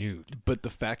minute. But the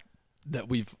fact that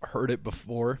we've heard it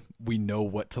before, we know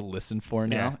what to listen for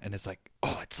now, Yeah. and it's like,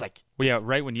 oh, it's like. Well, yeah,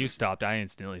 right when you stopped, I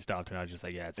instantly stopped and I was just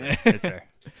like, yeah, it's there. It's there.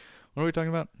 What are we talking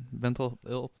about? Mental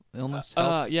illness?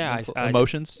 Yeah, Health? Mental- I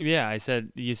emotions. Yeah,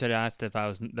 you asked if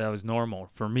that was normal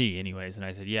for me anyways. And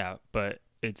I said, yeah, but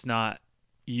it's not,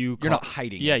 you're not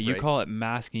hiding Yeah, it, you right? call it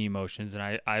masking emotions.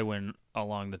 And I went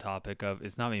along the topic of,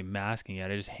 it's not me masking it.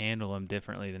 I just handle them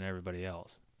differently than everybody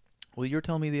else. Well, you were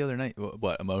telling me the other night,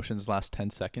 what emotions last 10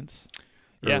 seconds?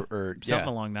 Yeah, or something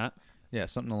along that. Yeah,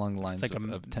 something along the lines like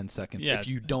of 10 seconds yeah. if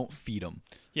you don't feed them.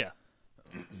 Yeah.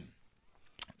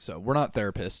 So we're not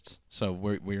therapists. So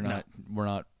we're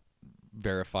not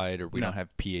verified, or we No. don't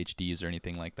have PhDs or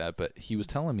anything like that. But he was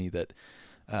telling me that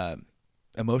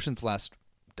emotions last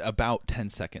about 10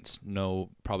 seconds.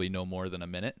 Probably no more than a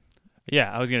minute.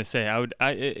 Yeah, I was gonna say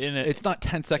It's not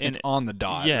 10 seconds on the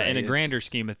dot. Yeah, right? in a It's- grander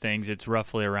scheme of things, it's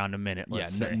roughly around a minute.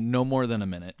 Let's say. no more than a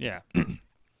minute. Yeah.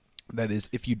 That is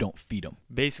if you don't feed them.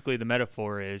 Basically, the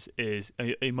metaphor is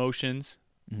emotions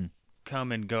Mhm.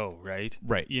 come and go, right?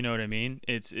 Right. You know what I mean?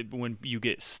 When you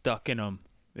get stuck in them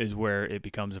is where it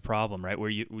becomes a problem, right? Where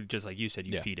you, just like you said,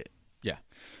 you Yeah. feed it. Yeah.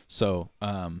 So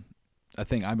a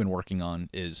thing I've been working on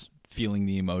is feeling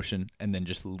the emotion and then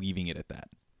just leaving it at that.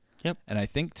 Yep. And I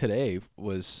think today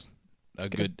was a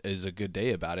good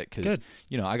day about it, because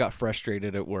Good. I got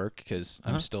frustrated at work because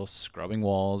Uh-huh. I'm still scrubbing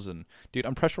walls, and dude,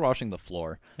 I'm pressure washing the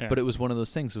floor. Yeah. But it was one of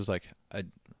those things. It was like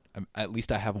at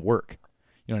least I have work.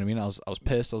 You know what I mean? I was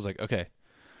pissed. I was like, okay,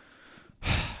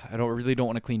 I don't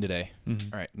want to clean today.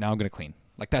 Mhm. All right, now I'm gonna clean.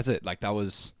 Like that's it. Like that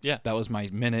was my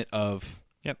minute of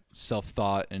Yep. self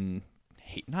thought and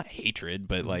not hatred,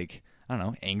 but Mhm. like I don't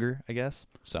know, anger, I guess.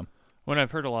 So When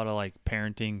I've heard a lot of like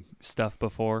parenting stuff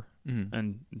before Mhm.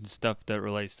 and stuff that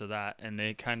relates to that, and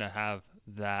they kind of have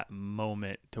that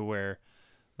moment to where,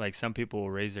 like, some people will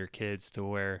raise their kids to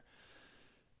where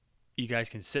you guys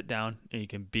can sit down and you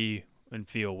can be and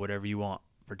feel whatever you want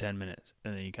for 10 minutes,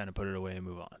 and then you kind of put it away and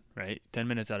move on, right? 10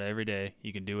 minutes out of every day,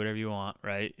 you can do whatever you want,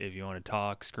 right? If you want to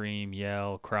talk, scream,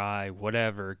 yell, cry,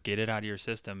 whatever, get it out of your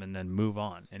system and then move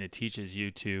on. And it teaches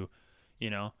you to,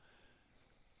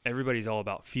 everybody's all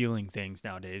about feeling things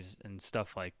nowadays and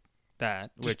stuff like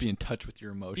that. just be in touch with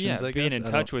your emotions. Yeah, I guess. being in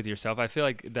touch with yourself. I feel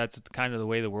like that's kind of the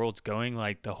way the world's going.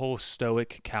 Like the whole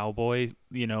stoic cowboy,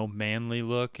 manly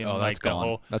look, and Oh, like that's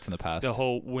gone. That's in the past. the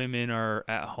whole women are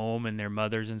at home and their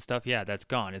mothers and stuff. Yeah, that's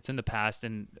gone. It's in the past,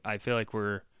 and I feel like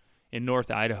we're in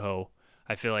North Idaho.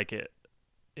 I feel like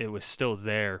it was still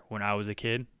there when I was a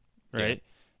kid, right?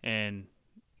 And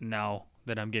now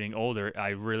that I'm getting older, I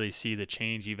really see the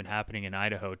change even happening in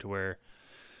Idaho to where,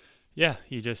 yeah,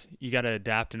 you got to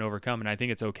adapt and overcome. And I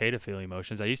think it's okay to feel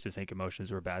emotions. I used to think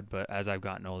emotions were bad, but as I've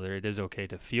gotten older, it is okay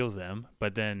to feel them.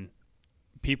 But then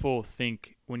people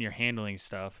think when you're handling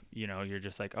stuff, you're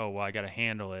just like, oh, well, I got to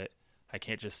handle it. I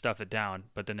can't just stuff it down.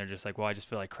 But then they're just like, well, I just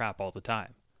feel like crap all the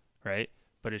time, right?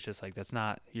 But it's just like,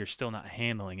 you're still not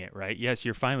handling it, right? Yes,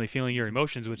 you're finally feeling your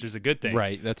emotions, which is a good thing.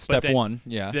 Right. That's But step then- one.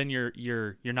 Yeah. Then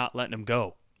you're not letting them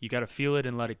go. You got to feel it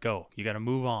and let it go. You got to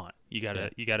move on. You got to,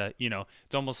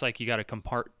 it's almost like you got to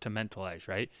compartmentalize,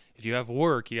 right? If you have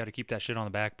work, you got to keep that shit on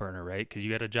the back burner, right? Because you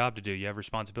got a job to do. You have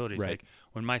responsibilities. Right. Like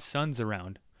when my son's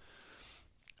around,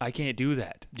 I can't do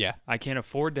that. Yeah. I can't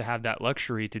afford to have that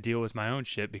luxury to deal with my own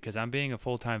shit because I'm being a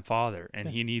full-time father and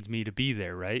he needs me to be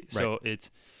there, right? So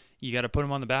you got to put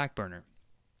him on the back burner.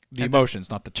 The emotions,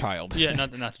 not the child. Yeah,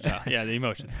 not the child. Yeah, the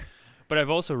emotions. But I've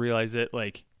also realized that,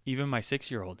 like, even my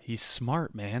 6-year-old, he's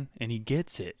smart, man, and he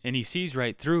gets it, and he sees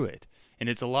right through it. And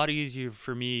it's a lot easier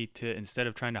for me to, instead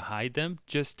of trying to hide them,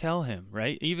 just tell him,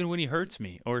 right? Even when he hurts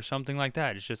me or something like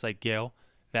that. It's just like, Gail,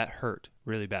 that hurt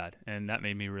really bad, and that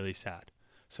made me really sad.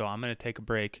 So I'm going to take a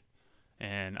break,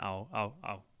 and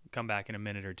I'll come back in a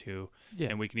minute or two,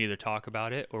 and we can either talk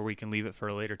about it or we can leave it for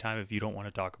a later time if you don't want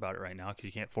to talk about it right now, because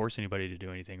you can't force anybody to do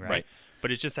anything, right?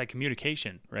 But it's just like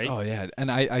communication, right? Oh yeah,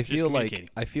 and I feel like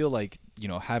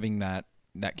communicating. Having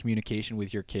that communication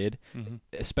with your kid, Mm-hmm.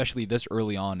 especially this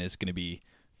early on, is going to be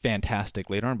fantastic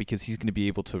later on, because he's going to be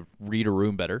able to read a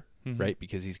room better, Mm-hmm. right?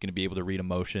 Because he's going to be able to read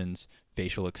emotions,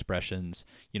 facial expressions,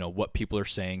 what people are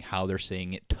saying, how they're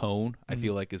saying it, tone. I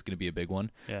feel like is going to be a big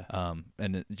one. Yeah.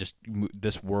 And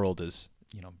this world is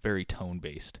very tone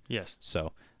based. Yes.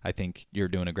 So I think you're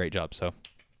doing a great job. So.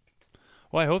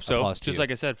 Well, I hope so. Applause to Just you. like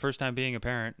I said, first time being a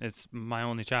parent, it's my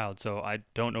only child, so I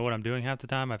don't know what I'm doing half the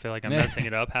time. I feel like I'm messing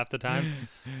it up half the time.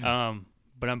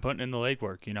 But I'm putting in the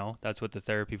legwork, That's what the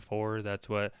therapy for. That's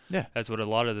what a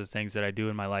lot of the things that I do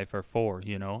in my life are for,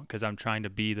 because I'm trying to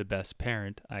be the best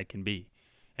parent I can be.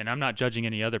 And I'm not judging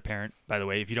any other parent, by the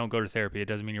way. If you don't go to therapy, it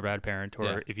doesn't mean you're a bad parent,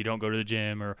 or if you don't go to the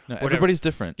gym or No, whatever. everybody's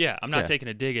different. Yeah, I'm not taking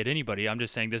a dig at anybody. I'm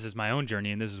just saying this is my own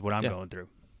journey and this is what I'm going through.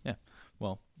 Yeah.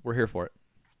 Well, we're here for it.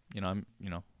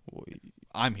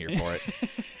 I'm here for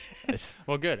it.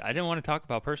 Well, good. I didn't want to talk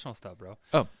about personal stuff, bro.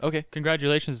 Oh, okay.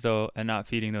 Congratulations, though, at not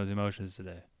feeding those emotions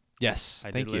today. Yes.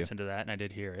 I Thank did you. listen to that, and I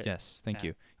did hear it. Yes. Thank you.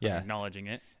 I'm Yeah. acknowledging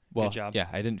it. Well, Good job. yeah,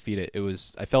 I didn't feed it.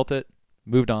 I felt it,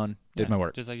 moved on, did Yeah, my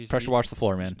work. Just like you said, Pressure wash the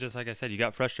floor, man. Just like I said, you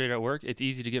got frustrated at work. It's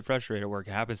easy to get frustrated at work.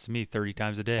 It happens to me 30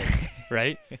 times a day,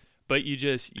 right? But you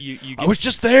just you get, I was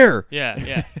just there.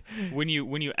 yeah. When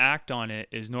you act on it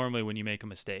is normally when you make a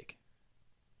mistake.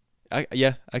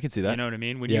 Yeah, I can see that. You know what I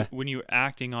mean? When Yeah. you're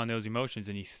acting on those emotions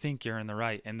and you think you're in the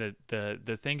right, and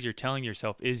the things you're telling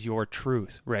yourself is your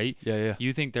truth, right? Yeah.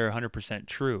 You think they're 100%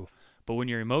 true, but when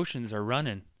your emotions are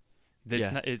running, that's Yeah.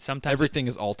 not. It's sometimes Everything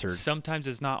is altered. Sometimes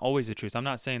it's not always the truth. I'm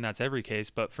not saying that's every case,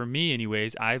 but for me,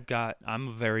 anyways, I'm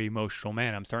a very emotional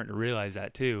man. I'm starting to realize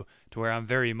that too, to where I'm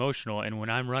very emotional, and when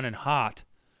I'm running hot,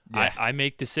 Yeah. I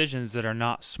make decisions that are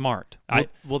not smart. Well,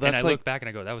 and that's I like look back and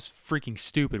I go, that was freaking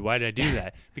stupid. Why did I do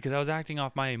that? Because I was acting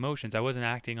off my emotions. I wasn't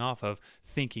acting off of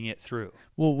thinking it through.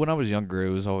 Well, when I was younger, it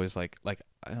was always like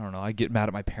I don't know, I'd get mad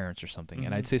at my parents or something,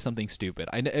 and I'd say something stupid.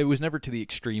 It was never to the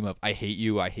extreme of I hate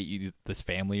you, this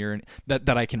family, or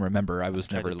that I can remember. I was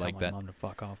Tried never to tell like my that. mom to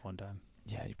fuck off one time.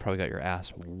 Yeah, you probably got your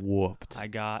ass whooped. I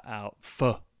got out,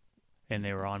 and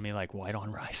they were on me like white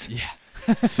on rice.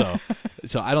 Yeah. so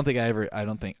I don't think I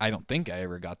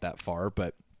ever got that far,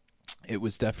 but it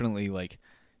was definitely like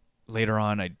later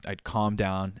on I'd calm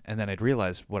down, and then I'd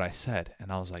realize what I said,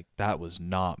 and I was like, that was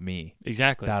not me.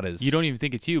 Exactly. That is- You don't even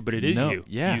think it's you, but it is No, you.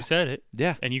 yeah. You said it,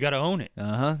 Yeah. and you got to own it. That's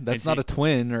And not see- a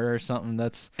twin or something.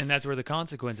 That's And that's where the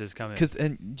consequences come in. because,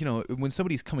 and you know, when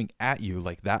somebody's coming at you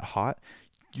like that hot,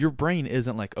 your brain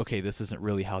isn't like, okay, this isn't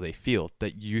really how they feel.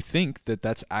 That you think that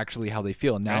that's actually how they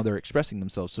feel. Now Right. they're expressing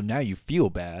themselves, so now you feel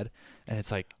bad, and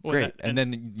it's like Well, great. that- and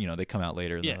then they come out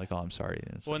later and Yeah. they're like, oh, I'm sorry.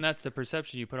 And it's Well, and that's the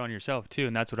perception you put on yourself too,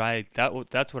 and that's what I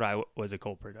was a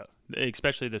culprit of,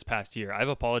 especially this past year. I've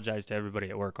apologized to everybody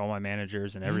at work, all my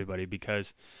managers and everybody,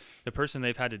 because the person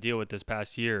they've had to deal with this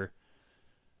past year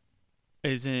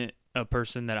isn't a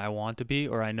person that I want to be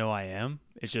or I know I am.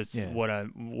 It's just Yeah.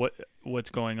 what's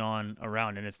going on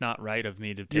around, and it's not right of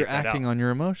me to take you're that acting out. on your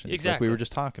emotions, like Exactly. we were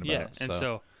just talking about. Yeah, and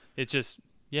so it's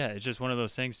just one of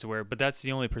those things to where, but that's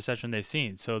the only perception they've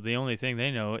seen. So the only thing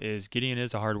they know is Gideon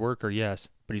is a hard worker, yes,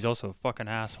 but he's also a fucking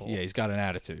asshole. yeah, he's got an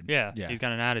attitude. Yeah, yeah, he's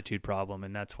got an attitude problem,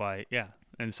 and that's why. Yeah,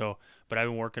 and so, but I've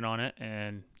been working on it,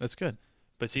 and that's good.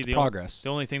 but see, It's the progress. the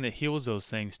only thing that heals those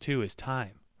things too is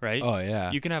time, right? Oh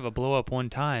yeah, You can have a blow up one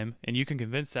time, and you can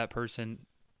convince that person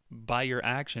by your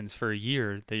actions for a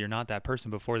year that you're not that person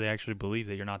before they actually believe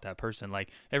that you're not that person. Like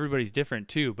everybody's different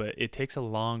too, but it takes a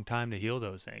long time to heal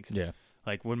those things. yeah.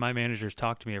 Like when my managers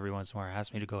talk to me every once in a while,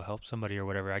 ask me to go help somebody or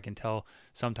whatever, I can tell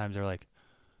sometimes they're like,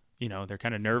 they're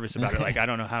kind of nervous about it. Like, I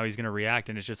don't know how he's going to react.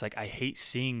 And it's just like, I hate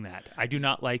seeing that. I do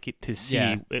not like it to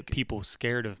see people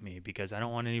scared of me, because I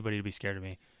don't want anybody to be scared of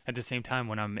me. At the same time,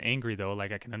 when I'm angry though,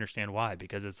 like I can understand why,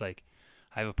 because it's like,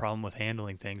 I have a problem with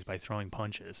handling things by throwing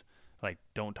punches. Like,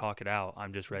 don't talk it out.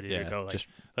 I'm just ready to go. Like,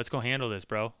 let's go handle this,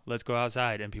 bro. Let's go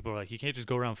outside. And people are like, you can't just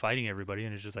go around fighting everybody.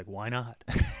 And it's just like, why not?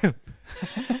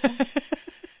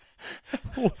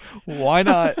 Why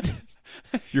not?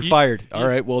 You're fired. All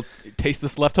right, well, taste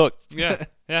this left hook.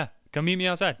 Yeah. Come meet me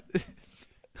outside.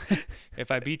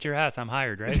 If I beat your ass, I'm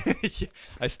hired, right?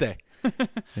 I stay.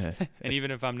 Yeah. And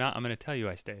even if I'm not, I'm going to tell you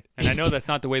I stayed. And I know that's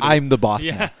not the way I'm the boss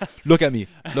Yeah. now. Look at me.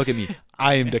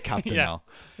 I am the captain Yeah. now.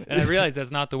 And I realize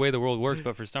that's not the way the world works,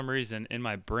 but for some reason in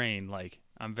my brain, like,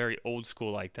 I'm very old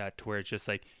school like that, to where it's just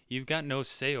like, you've got no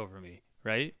say over me,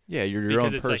 right? Yeah, you're your Because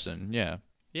own it's like- person. Yeah.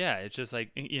 Yeah, it's just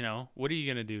like, what are you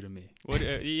going to do to me? What,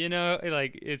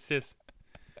 like, it's just,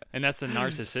 and that's the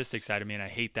narcissistic side of me, and I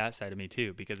hate that side of me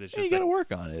too, because it's Yeah, just you got to like,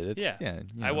 work on it.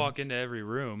 It's, I walk into every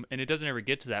room, and it doesn't ever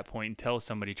get to that point until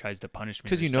somebody tries to punish me.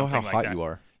 because or you know how something like hot that. you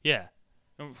are. Yeah.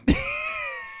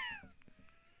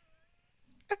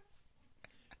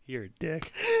 You're a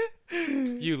dick.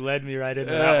 You led me right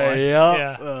into that one.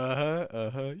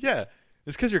 Yeah. Yeah.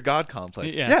 It's because you're God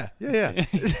complex. Yeah. Yeah.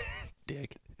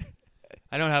 Dick.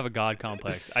 I don't have a God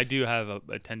complex. I do have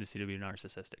a tendency to be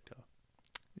narcissistic, though.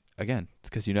 Again, it's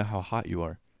because you know how hot you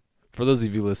are. For those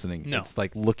of you listening, No. it's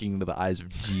like looking into the eyes of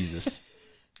Jesus.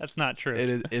 That's not true.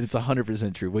 It's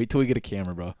 100% true. Wait till we get a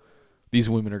camera, bro. These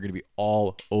women are going to be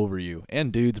all over you.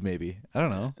 And dudes, maybe. I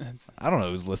don't know. I don't know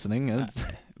who's listening.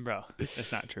 Bro,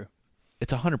 it's not true.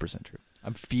 It's 100% true.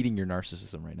 I'm feeding your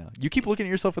narcissism right now. You keep looking at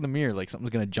yourself in the mirror like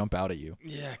something's going to jump out at you.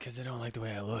 Yeah, because I don't like the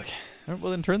way I look. All right,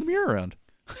 well, then turn the mirror around.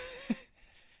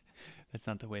 That's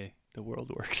not the way the world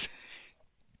works.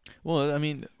 Well, I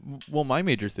mean, my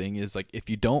major thing is, like, if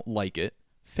you don't like it,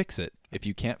 fix it. If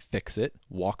you can't fix it,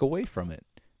 walk away from it.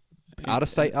 Out of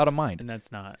sight, out of mind. And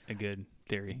that's not a good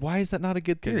theory. Why is that not a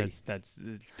good theory? Because that's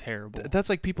terrible. That's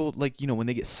like people, like, when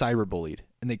they get cyberbullied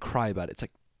and they cry about it. It's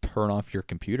like, turn off your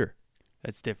computer.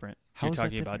 That's different. How You're is that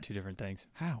talking about different? two different things.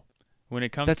 How? When it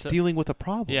comes That's to dealing with a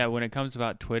problem. Yeah, when it comes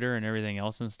about Twitter and everything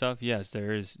else and stuff, yes,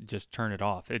 there is, just turn it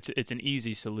off. It's an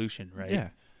easy solution, right? Yeah.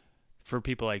 For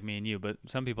people like me and you, but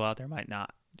some people out there might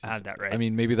not. have that right. I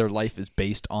mean, maybe their life is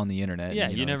based on the internet. yeah,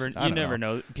 and, you know, never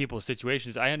know people's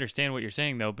situations. I understand what you're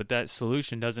saying though, but that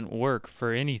solution doesn't work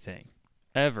for anything,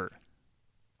 ever.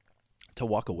 To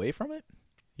walk away from it.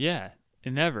 Yeah,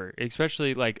 never.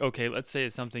 Especially like, okay, let's say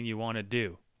it's something you want to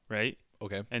do, right?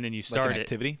 Okay. And then you Like start an it.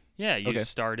 activity. Yeah, you Okay.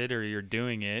 start it or you're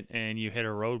doing it and you hit a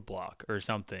roadblock or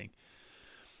something.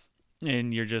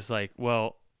 And you're just like,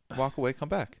 well, Walk away, come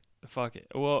back. fuck it.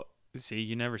 Well, see,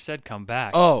 you never said come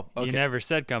back. Oh, okay. You never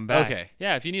said come back. Okay.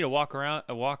 Yeah, if you need to walk back.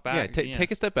 Yeah,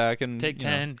 take a step back and take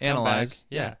 10, come analyze. back.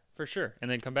 Yeah, for sure.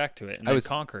 And then come back to it and I then was-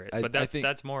 conquer it. I- But I think-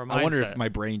 that's more mindset. I wonder if my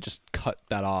brain just cut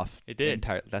that off. It did.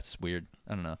 That's weird.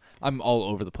 I don't know. I'm all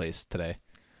over the place today.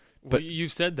 Well, but-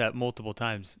 you've said that multiple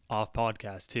times off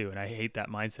podcast too, and I hate that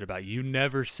mindset about you. You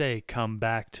never say come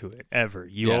back to it ever.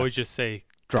 You Yeah. always just say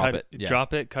Drop cut it. Yeah.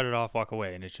 drop it, cut it off, walk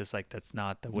away, and it's just like that's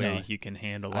not the way No. you can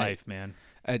handle I- life, man.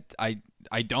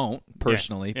 I don't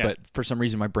personally, yeah. but for some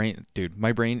reason my brain,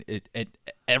 it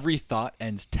every thought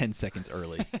ends 10 seconds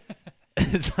early.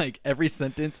 It's like every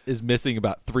sentence is missing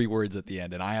about 3 words at the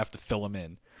end, and I have to fill them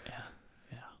in.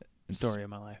 Story of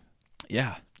my life.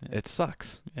 Yeah, it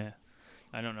sucks. Yeah,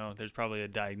 I don't know. There's probably a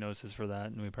diagnosis for that,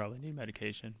 and we probably need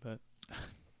medication. But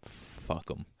Fuck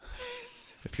them.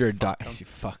 If you're a doc, 'em. you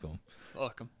fuck them.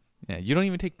 fuck them. Yeah, you don't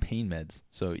even take pain meds,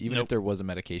 so even Nope. if there was a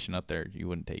medication out there, you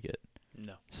wouldn't take it.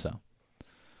 No, So,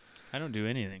 I don't do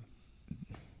anything.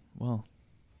 well,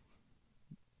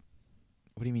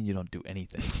 what do you mean you don't do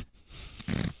anything?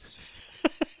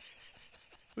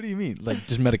 What do you mean? Like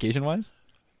just medication wise?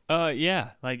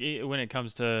 Yeah, like when it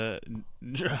comes to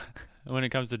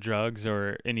drugs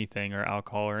or anything or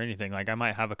alcohol or anything, like I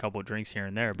might have a couple drinks here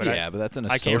and there, but yeah, but that's in a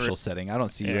I can't social setting. I don't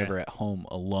see you Yeah. ever at home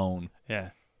alone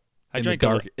I in drank the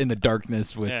dark in the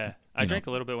darkness with. Yeah, I you know. drank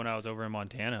a little bit when I was over in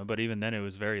Montana, but even then it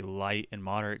was very light and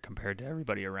moderate compared to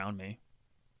everybody around me.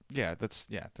 That's.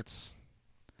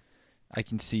 I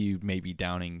can see you maybe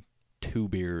downing 2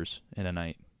 beers in a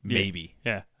night, Yeah. maybe.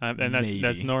 Yeah, and that's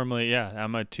Maybe. normally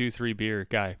I'm a 2-3 beer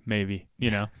guy, maybe,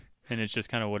 and it's just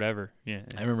kind of whatever. Yeah,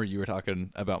 I remember you were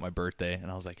talking about my birthday, and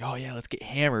I was like, "Oh yeah, let's get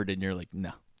hammered," and you're like,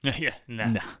 "No, yeah, nah,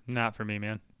 Nah. not for me,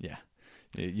 man. yeah,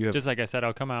 you have Just like I said,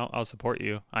 I'll come out, I'll support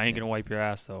you. I ain't gonna wipe your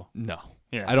ass though. no."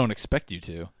 Yeah, I don't expect you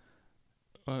to.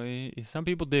 Well, some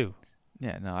people do.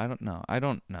 Yeah, no, I don't know. I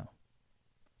don't know.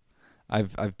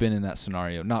 I've been in that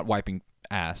scenario, not wiping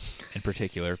ass in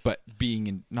particular, but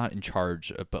being not in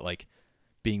charge, but like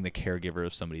being the caregiver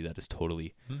of somebody that is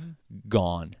totally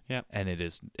gone. Yeah. And it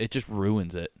just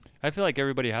ruins it. I feel like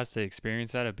everybody has to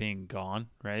experience that of being gone,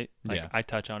 right? Like Yeah. I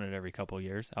touch on it every couple of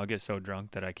years. I'll get so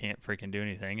drunk that I can't freaking do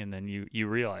anything, and then you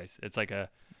realize it's like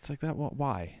It's like that.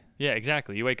 Why? yeah,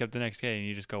 exactly. You wake up the next day and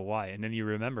you just go, why? And then you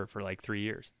remember for like 3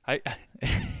 years.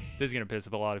 This is gonna piss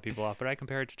a lot of people off, but I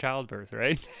compare it to childbirth,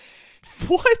 right?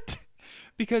 What?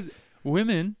 Because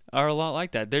women are a lot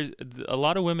like that. There's a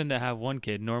lot of women that have one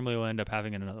kid normally will end up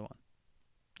having another one,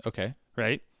 Okay.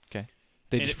 right? They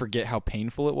And just it- forget how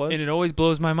painful it was. And it always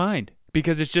blows my mind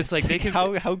because it's just like they can.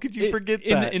 how could you forget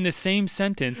that? In the same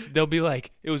sentence, they'll be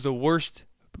like, "It was the worst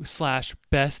 /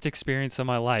 best experience of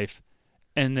my life,"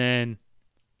 and then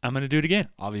I'm gonna do it again.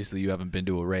 Obviously, you haven't been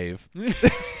to a rave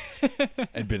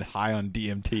and been high on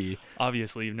DMT.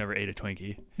 Obviously, you've never ate a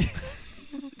Twinkie.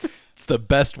 It's the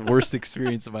best, worst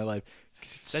experience of my life.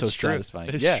 It's so That's true. satisfying.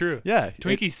 It's yeah, true. Yeah,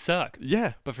 Twinkies suck,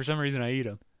 yeah. but for some reason I eat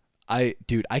them.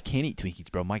 Dude, I can't eat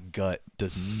Twinkies, bro. My gut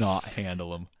does not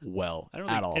handle them well I don't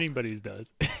at think all. anybody's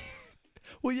does.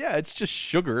 Well, yeah, it's just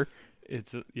sugar.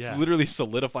 It's yeah, It's literally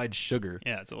solidified sugar.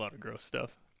 yeah, it's a lot of gross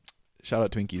stuff. Shout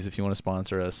out Twinkies if you want to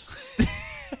sponsor us.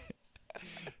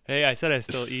 Hey, I said I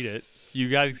still eat it. You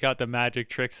guys got the magic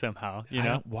trick somehow, you I know.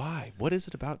 don't- why? What is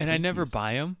it about? And I never Twinkies?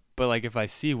 buy them, but like if I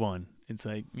see one, it's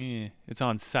like, it's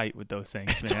on site with those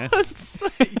things, man. It's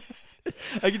like-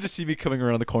 I can just see me coming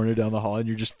around the corner down the hall, and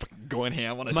you're just fucking going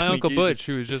ham on a My Twinkie. Uncle Butch,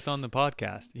 who was just on the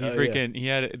podcast, Oh, yeah. he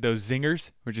had those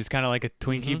zingers, which is kind of like a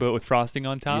Twinkie but with frosting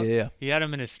on top. Yeah. He had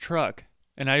them in his truck,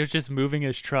 and I was just moving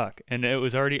his truck, and it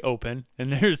was already open,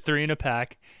 and there's 3 in a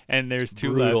pack, and there's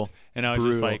 2 Brutal. left, and I was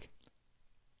just Brutal. like,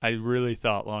 I really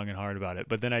thought long and hard about it,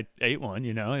 but then I ate one.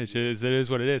 It's just, it is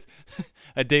what it is.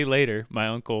 A day later, my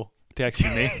uncle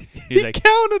texted me. He's like,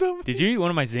 counted them. "Did you eat one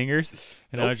of my zingers?"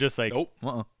 And I was just like, Nope.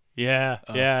 Uh-uh. Yeah,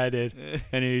 I did.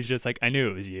 And he was just like, I knew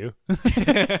it was you.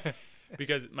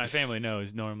 Because my family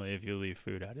knows normally if you leave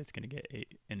food out, it's going to get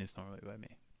ate, and it's normally by me.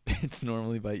 It's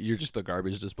normally by you're just the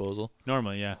garbage disposal.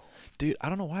 Normally, yeah. Dude, I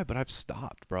don't know why, but I've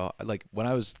stopped, bro. Like when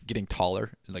I was getting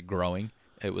taller, like growing,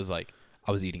 it was like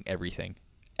I was eating everything,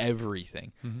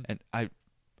 Mhm. and I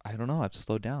don't know. I've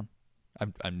slowed down.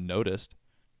 I've noticed.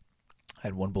 I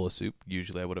had one bowl of soup.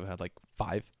 Usually I would have had like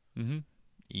 5. Mm-hmm.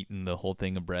 Eating the whole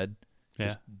thing of bread. Yeah.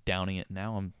 Just downing it.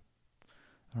 Now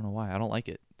I don't know why. I don't like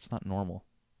it. It's not normal.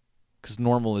 Because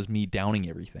normal is me downing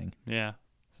everything. Yeah.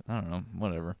 I don't know.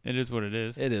 Whatever. It is what it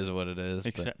is. It is what it is.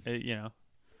 Except, you know.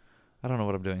 I don't know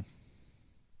what I'm doing.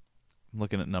 I'm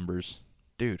looking at numbers.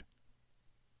 Dude.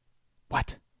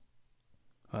 What?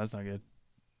 Oh, that's not good.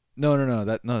 No.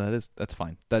 That's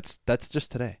fine. That's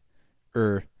just today.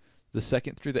 The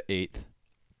 2nd through the 8th.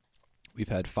 We've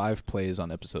had 5 plays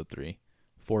on episode 3.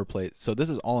 4 plays. So this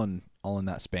is all in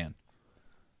that span.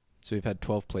 So we've had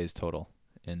 12 plays total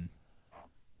in.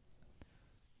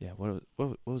 Yeah, what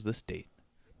was this date?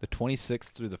 The 26th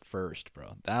through the 1st,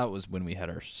 bro. That was when we had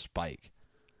our spike.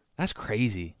 That's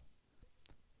crazy.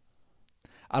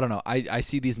 I don't know. I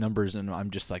see these numbers and I'm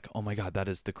just like, oh my God, that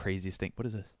is the craziest thing. What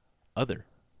is this? Other.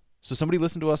 So somebody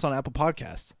listened to us on Apple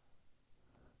Podcasts.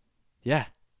 Yeah.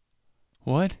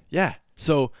 What? Yeah.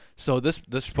 So this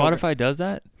Spotify does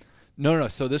that? No.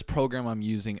 So this program I'm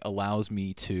using allows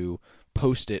me to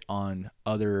post it on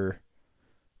other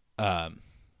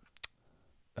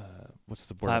what's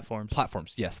the word?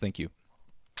 Platforms. Yes, thank you.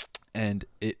 And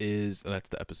it is that's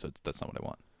the episodes. That's not what I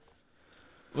want.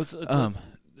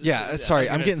 Sorry,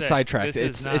 I'm getting sidetracked.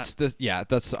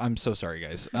 I'm so sorry,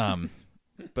 guys.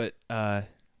 But I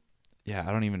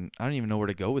don't even know where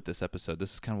to go with this episode.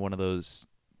 This is kind of one of those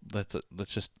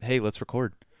let's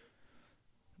record.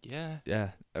 Yeah. Yeah.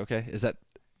 Okay. Is that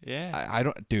Yeah. I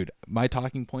don't dude, my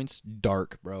talking point's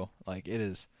dark, bro. Like it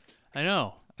is. I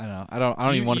know. I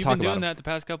don't even want to talk about it. You've been doing that the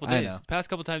past couple I days. know. Past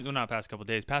couple times, well, not past couple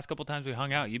days. Past couple times we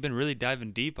hung out, you've been really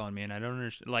diving deep on me, and I don't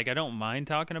understand. Like, I don't mind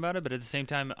talking about it, but at the same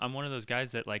time, I'm one of those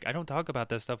guys that like I don't talk about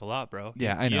that stuff a lot, bro.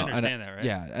 Yeah, I know. You understand that, right?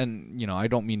 Yeah, and I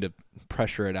don't mean to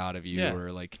pressure it out of you or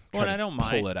like try to I don't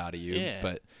pull mind. it out of you, Yeah.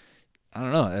 but I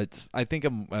don't know. I think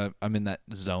I'm in that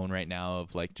zone right now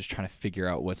of like just trying to figure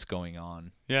out what's going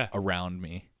on Yeah. around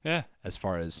me Yeah. as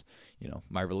far as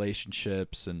my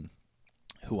relationships and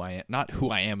who I am, not who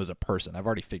I am as a person. I've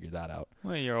already figured that out.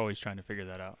 Well, you're always trying to figure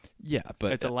that out. Yeah,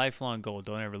 but It's a lifelong goal.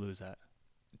 Don't ever lose that.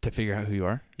 to figure out who you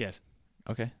are. Yes.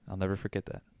 Okay, I'll never forget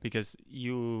that. Because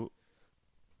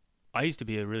I used to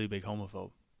be a really big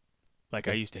homophobe. Like,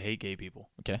 I Okay. used to hate gay people.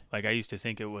 Okay. Like, I used to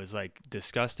think it was, like,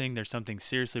 disgusting. There's something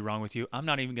seriously wrong with you. I'm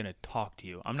not even going to talk to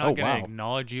you. I'm not Oh, going to wow.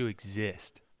 acknowledge you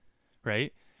exist.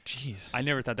 Right? Jeez. I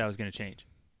never thought that was going to change.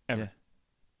 Ever. Yeah.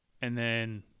 And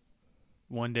then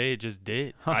one day it just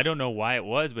did. Huh. I don't know why it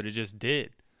was, but it just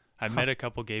did. I met a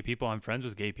couple gay people. I'm friends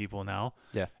with gay people now.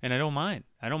 Yeah. And I don't mind.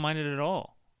 I don't mind it at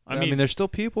all. I mean, there's still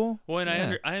people. well, and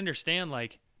Yeah. I understand,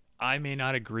 like, I may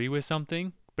not agree with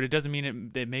something, but it doesn't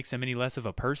mean it makes them any less of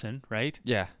a person, right?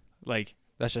 Yeah. Like,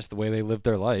 That's just the way they live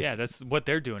their life. yeah, that's what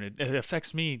they're doing. It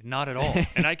affects me not at all.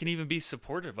 And I can even be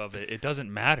supportive of it. It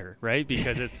doesn't matter, right?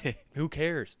 Because it's, who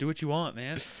cares? Do what you want,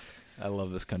 man. I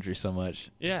love this country so much.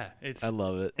 Yeah, I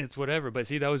love it. it's whatever. But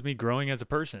see, that was me growing as a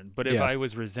person. But if Yeah. I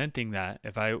was resenting that,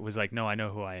 if I was like, no, I know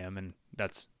who I am, and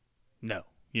that's no,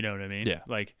 you know what I mean? Yeah.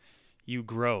 Like, you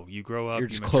grow up. You're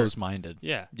just you mature. closed-minded.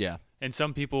 Yeah. Yeah. And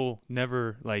some people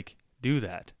never like do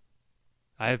that.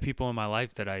 I have people in my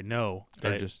life that I know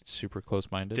They're that just super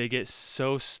close-minded. they get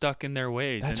so stuck in their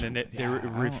ways, That's- and then they yeah, I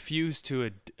don't- refuse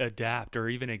to adapt or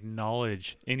even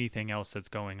acknowledge anything else that's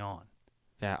going on.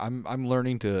 Yeah, I'm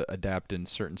learning to adapt in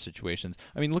certain situations.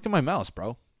 I mean, look at my mouse,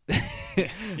 bro.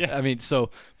 Yeah. I mean,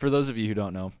 so for those of you who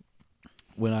don't know,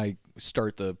 when I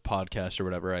start the podcast or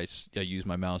whatever, I use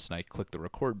my mouse and I click the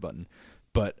record button.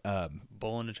 But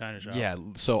Bull in a china shop. yeah,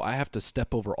 so I have to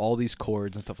step over all these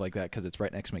cords and stuff like that because it's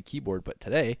right next to my keyboard. But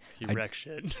today, He I- wrecks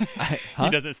shit. huh? He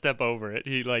doesn't step over it.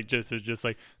 He like just is just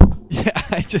like, yeah,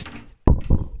 I just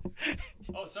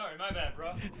oh, sorry, my bad,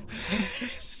 bro.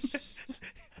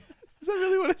 is that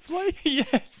really what it's like?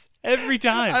 Yes, every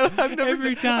time. I've never,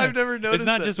 every time. I've never noticed. It's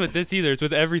not that. just with this either. It's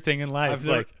with everything in life. I've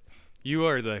never- Like,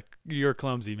 you're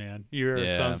clumsy, man. You're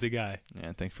Yeah. a clumsy guy.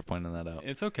 Yeah, thanks for pointing that out.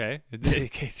 It's okay. Dude,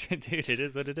 it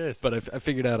is what it is. But I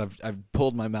figured out I've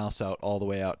pulled my mouse out all the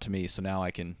way out to me, so now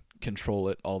I can control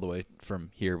it all the way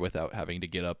from here without having to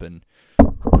get up and.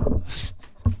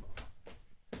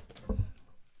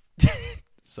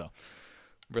 So,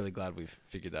 really glad we've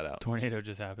figured that out. Tornado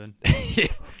just happened.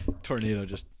 Tornado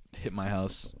just hit my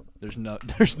house. There's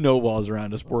no walls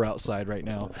around us. We're outside right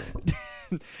now.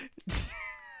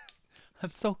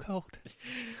 I'm so cold.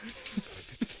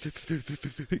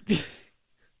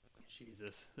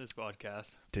 Jesus, this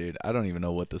podcast. Dude, I don't even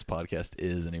know what this podcast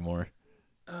is anymore.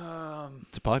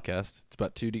 It's a podcast. It's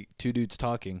about two dudes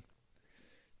talking.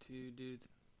 Two dudes.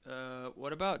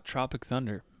 What about Tropic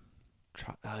Thunder?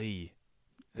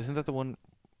 Isn't that the one?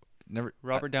 Never.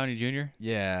 Robert Downey Jr.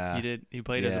 Yeah. He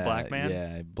played as a black man.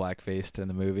 Yeah, black-faced in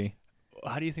the movie.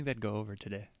 How do you think that'd go over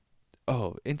today?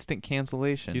 Oh, instant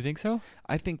cancellation. Do you think so?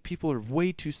 I think people are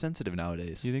way too sensitive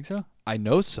nowadays. Do you think so? I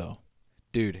know so.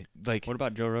 Dude, like... What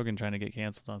about Joe Rogan trying to get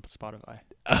canceled on Spotify?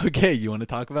 Okay, you want to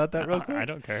talk about that real quick? I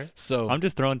don't care. So, I'm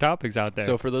just throwing topics out there.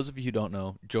 So for those of you who don't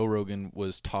know, Joe Rogan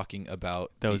was talking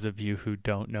about... Those of you who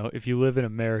don't know, if you live in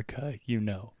America, you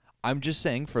know. I'm just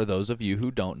saying, for those of you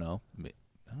who don't know, I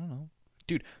don't know.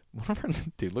 Dude,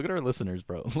 dude, look at our listeners,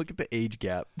 bro. Look at the age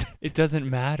gap. It doesn't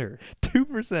matter.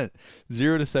 2%.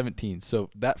 0 to 17. So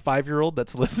that 5-year-old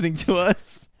that's listening to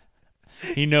us...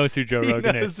 He knows who Joe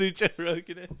Rogan is. He knows who Joe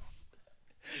Rogan is.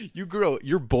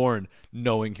 You're born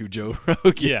knowing who Joe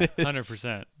Rogan Yeah, is.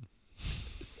 100%.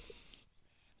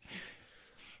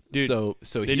 Dude, so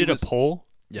they did a poll,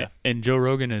 Yeah. and Joe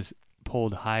Rogan is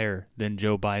polled higher than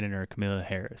Joe Biden or Kamala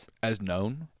Harris, as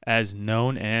known. as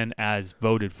known and as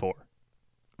voted for.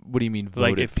 What do you mean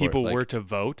voted Like, if for? people Like, were to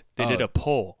vote, they did a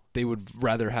poll. they would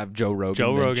rather have Joe Rogan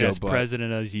Joe than Rogan Joe as Biden.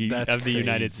 president That's of the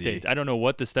United crazy. States. I don't know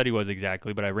what the study was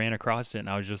exactly, but I ran across it, and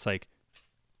I was just like,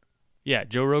 yeah,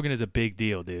 Joe Rogan is a big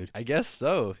deal, dude. I guess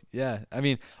so. Yeah. I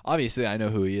mean, obviously I know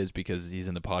who he is because he's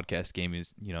in the podcast game.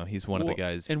 He's one of the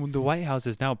guys. And the White House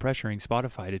is now pressuring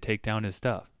Spotify to take down his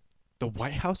stuff. The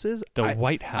White House is? The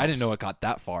White House. I didn't know it got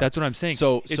that far. That's what I'm saying.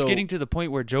 So it's getting to the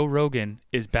point where Joe Rogan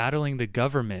is battling the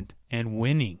government and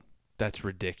winning. That's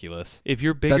ridiculous. If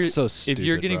you're bigger, That's so if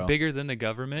you're stupid, getting bro. bigger than the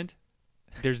government,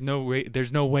 there's no way.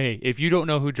 There's no way. If you don't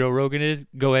know who Joe Rogan is,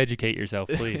 go educate yourself,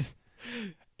 please.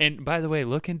 And by the way,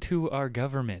 look into our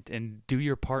government and do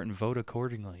your part and vote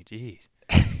accordingly. Jeez.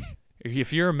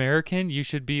 If you're American, you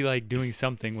should be like doing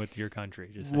something with your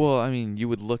country. Just saying. Well, I mean, you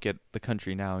would look at the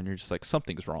country now and you're just like,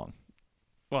 something's wrong.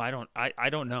 Well, I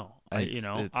don't know.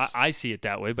 It's- I see it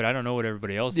that way, but I don't know what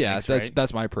everybody else Yeah, thinks. that's right?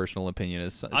 that's my personal opinion.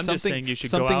 Is I'm just saying you should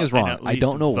go something out is and wrong. at I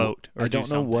don't least know. vote or I do don't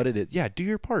know what something. it is. Yeah, do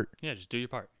your part. Yeah, just do your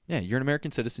part. Yeah, you're an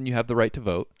American citizen. You have the right to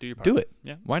vote. Do your part. Do it.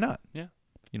 Yeah. Why not? Yeah.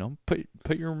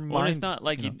 Put your mind. Well, it's not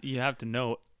like you know. you have to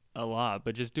know a lot,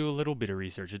 but just do a little bit of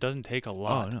research. It doesn't take a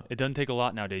lot. no. It doesn't take a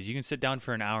lot nowadays. You can sit down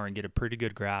for an hour and get a pretty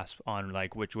good grasp on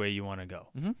like which way you want to go,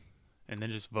 Mhm. and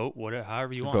then just vote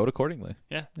however you want. Vote accordingly.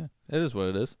 Yeah. Yeah, it is what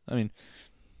it is. I mean,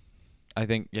 I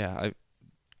think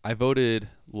I voted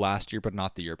last year, but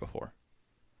not the year before.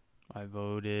 I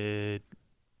voted.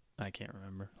 I can't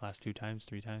remember. Last 2 times,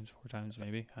 3 times, 4 times,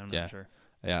 maybe. I'm Yeah. not sure.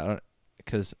 Yeah,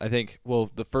 because I think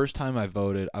the first time I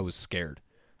voted, I was scared.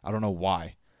 I don't know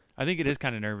why. I think it is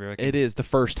kind of nerve-wracking. It is the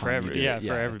first For time. every- you did yeah,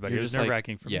 it. for everybody. You're It was just like-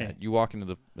 nerve-wracking for yeah, me. you walk into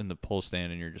the poll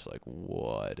stand and you're just like,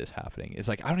 what is happening? It's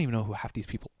like I don't even know who half these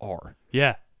people are.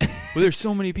 Yeah. Well, there's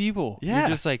so many people. Yeah. You're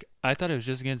just like, I thought it was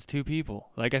just against 2 people.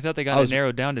 Like, I thought they got I it was-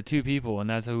 narrowed down to 2 people, and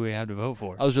that's who we had to vote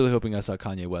for. I was really hoping I saw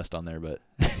Kanye West on there, but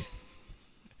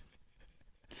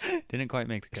Didn't quite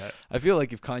make the cut. I feel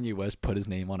like if Kanye West put his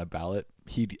name on a ballot,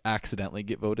 he'd accidentally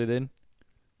get voted in.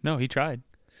 No, he tried.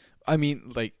 I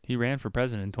mean, like He ran for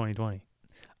president in 2020.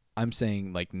 I'm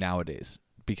saying like nowadays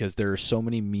because there are so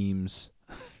many memes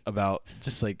about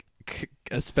just like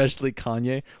especially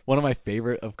Kanye. One of my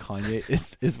favorite of Kanye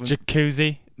is when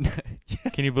Jacuzzi.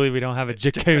 Can you believe we don't have a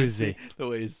jacuzzi? the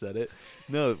way he said it.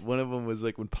 No, one of them was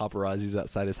like when paparazzi's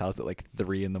outside his house at like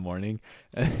 3 a.m.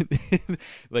 and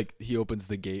like he opens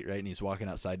the gate, right, and he's walking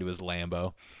outside to his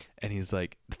Lambo, and he's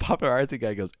like, the paparazzi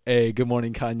guy goes, "Hey, good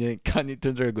morning, Kanye." Kanye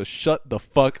turns around and goes, "Shut the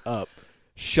fuck up.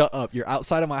 Shut up. You're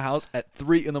outside of my house at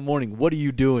 3 a.m. What are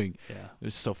you doing?" Yeah.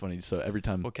 It's so funny. So every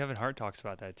time Well, Kevin Hart talks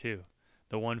about that too.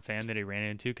 The one fan that he ran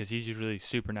into, because he's usually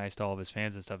super nice to all of his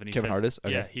fans and stuff. And he Kevin says, Hart is?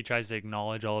 Okay. Yeah, he tries to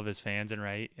acknowledge all of his fans and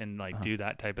do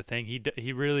that type of thing.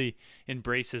 He really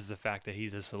embraces the fact that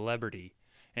he's a celebrity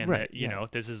and Right, that, you yeah. know,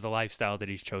 this is the lifestyle that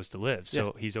he's chose to live.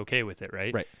 So he's okay with it,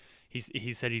 right? Right. He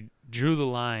said he drew the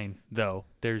line, though.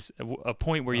 There's a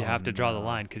point where you have to draw the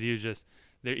line, because he was just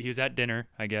there. He was at dinner,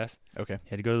 I guess. okay,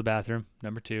 He had to go to the bathroom.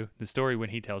 Number 2. The story when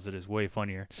he tells it is way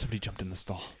funnier. somebody jumped in the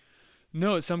stall.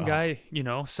 No, some guy,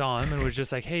 saw him and was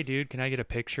just like, "Hey, dude, can I get a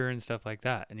picture?" and stuff like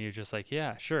that. And he was just like,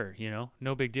 "Yeah, sure,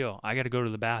 no big deal. I got to go to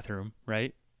the bathroom,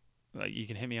 right? You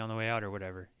can hit me on the way out or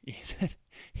whatever." He said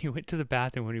he went to the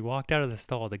bathroom. When he walked out of the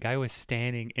stall, the guy was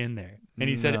standing in there. And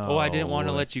he said, "Oh, I didn't want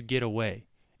to No. let you get away."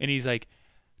 And he's like,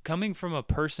 coming from a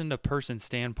person-to-person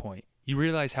standpoint, you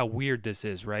realize how weird this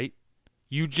is, right?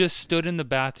 You just stood in the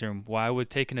bathroom while I was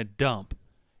taking a dump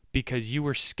because you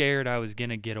were scared I was going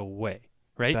to get away.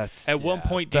 Right? At what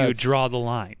point do you draw the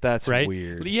line? That's right?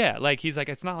 weird. Yeah, like he's like,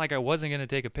 it's not like I wasn't going to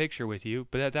take a picture with you,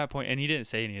 but at that point, and he didn't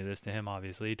say any of this to him,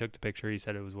 obviously. He took the picture, he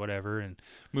said it was whatever, and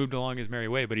moved along his merry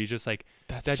way, but he's just like,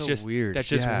 that's so just weird. That's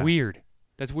just Yeah. weird.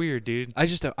 That's weird, dude. I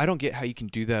don't get how you can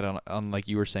do that on like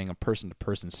you were saying, a person to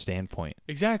person standpoint.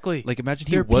 Exactly. Like imagine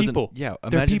he They're wasn't. people. Yeah,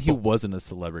 They're imagine he people. wasn't a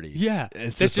celebrity. Yeah,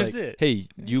 It's that's just just like, it. hey,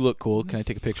 you look cool. Can I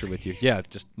take a picture with you? Yeah,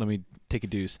 just let me take a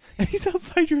deuce. And he's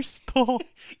outside your stall.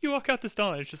 You walk out the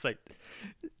stall and it's just like,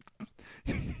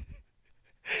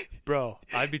 bro,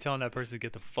 I'd be telling that person to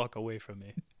get the fuck away from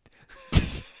me.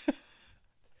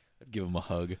 I'd give him a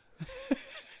hug.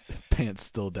 Pants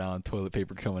still down, toilet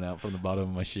paper coming out from the bottom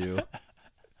of my shoe.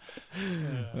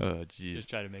 Oh, jeez. Just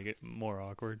try to make it more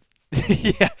awkward.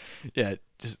 yeah.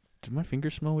 Just, did my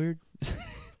fingers smell weird?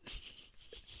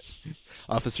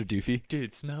 Officer Doofy.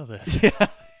 Dude, smell this.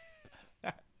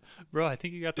 Yeah. Bro, I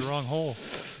think you got the wrong hole.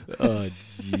 Oh,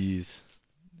 jeez.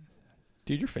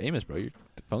 Dude, you're famous, bro.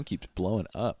 The phone keeps blowing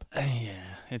up. Yeah,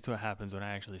 it's what happens when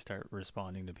I actually start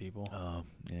responding to people.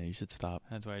 Yeah, you should stop.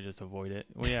 That's why I just avoid it.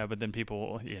 Well, yeah, but then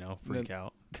people, freak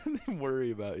out. They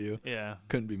worry about you. Yeah.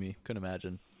 Couldn't be me. Couldn't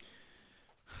imagine.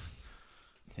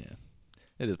 Yeah.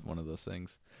 It is one of those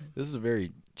things. This is a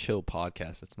very chill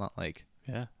podcast. It's not like,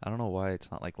 Yeah. I don't know why it's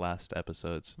not like last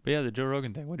episodes. But yeah, the Joe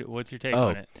Rogan thing. What's your take Oh.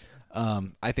 on it?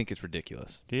 I think it's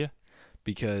ridiculous Do you?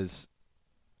 because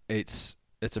it's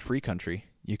a free country.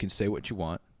 You can say what you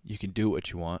want. You can do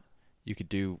what you want. You can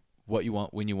do what you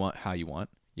want, when you want, how you want.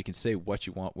 You can say what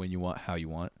you want, when you want, how you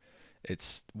want.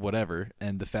 It's whatever.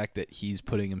 And the fact that he's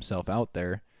putting himself out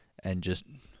there and just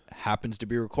happens to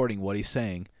be recording what he's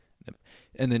saying,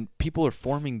 and then people are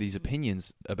forming these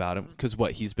opinions about him because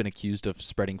he's been accused of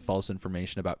spreading false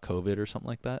information about COVID or something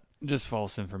like that. Just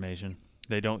false information.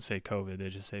 They don't say COVID. They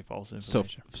just say false So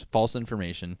information. false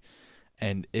information,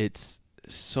 and it's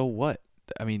so what?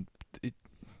 I mean,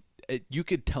 you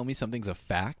could tell me something's a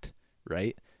fact,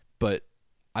 right? But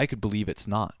I could believe it's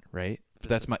not, right? But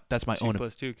that's my 2 own.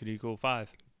 plus 2 could equal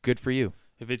 5. Good for you.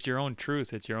 If it's your own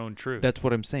truth, it's your own truth. That's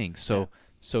what I'm saying. So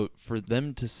for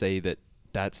them to say that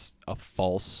that's a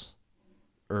false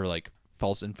or like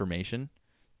false information,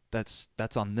 that's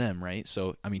on them, right?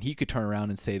 So I mean, he could turn around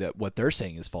and say that what they're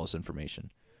saying is false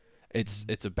information. It's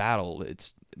a battle.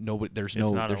 It's nobody. There's it's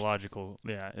no. not There's, a logical.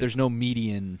 Yeah. there's no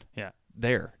median. Yeah.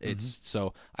 There. It's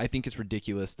so I think it's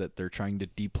ridiculous that they're trying to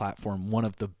deplatform one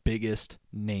of the biggest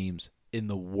names in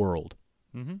the world.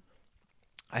 Mm-hmm.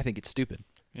 I think it's stupid.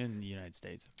 In the United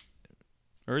States.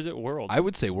 Or is it world? I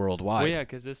would say worldwide. Well, yeah,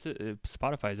 because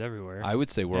Spotify's everywhere. I would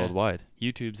say worldwide.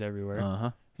 YouTube's everywhere.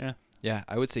 Uh-huh. Yeah. Yeah,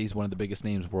 I would say he's one of the biggest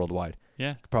names worldwide.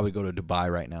 Yeah. Could probably go to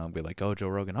Dubai right now and be like, "Oh, Joe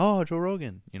Rogan." Oh, Joe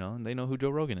Rogan, and they know who Joe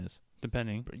Rogan is.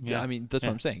 Depending. Yeah, I mean, that's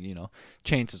what I'm saying,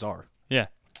 Chances are. Yeah.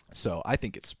 So I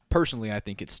think it's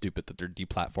stupid that they're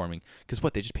deplatforming because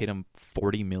they just paid him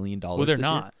 $40 million. Well, they're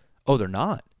not. Oh, they're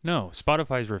not. No,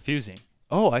 Spotify's refusing.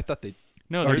 Oh, I thought they.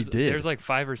 No, already did. There's like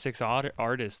 5 or 6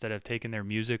 artists that have taken their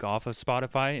music off of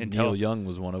Spotify and Neil Young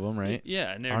was one of them, right?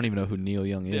 Yeah, and I don't even know who Neil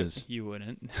Young is. You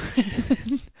wouldn't.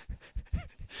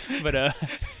 But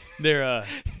they're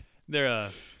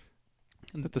Is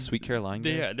that the Sweet Caroline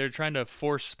guy? Yeah, they're trying to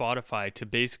force Spotify to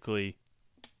basically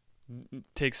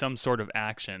take some sort of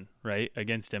action, right,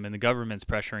 against him, and the government's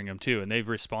pressuring him too. And they've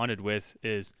responded with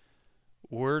is,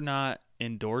 we're not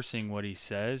endorsing what he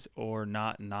says or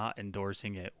not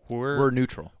endorsing it. We're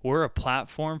neutral. We're a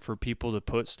platform for people to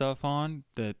put stuff on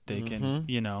that they can,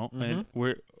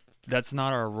 and that's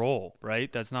not our role,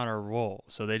 right? That's not our role.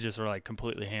 So they just are like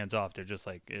completely hands off. They're just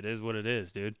like, it is what it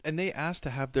is, dude. And they asked to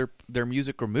have their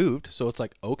music removed, so it's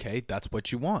like, okay, that's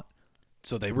what you want.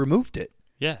 So they removed it.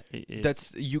 Yeah.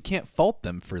 You can't fault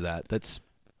them for that.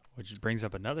 Which brings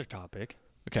up another topic.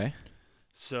 Okay.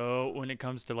 So when it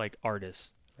comes to like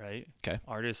artists, right? Okay.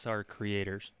 Artists are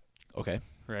creators, Okay.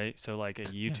 right? So like a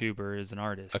YouTuber is an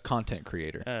artist. A content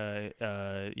creator.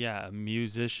 Yeah, a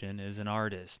musician is an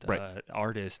artist. Right.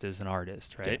 Artist is an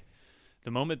artist, right? Okay.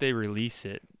 The moment they release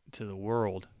it to the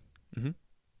world, Mhm.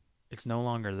 it's no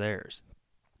longer theirs.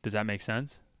 Does that make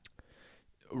sense?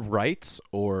 Rights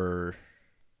or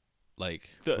like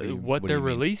What they're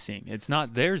releasing, it's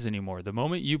not theirs anymore. The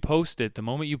moment you post it, the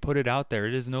moment you put it out there,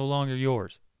 it is no longer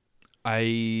yours.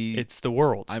 It's the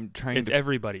world's. It's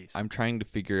everybody's. I'm trying to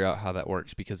figure out how that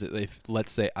works because if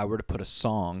let's say I were to put a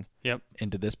song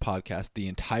into this podcast, the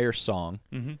entire song,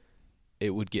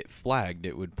 it would get flagged.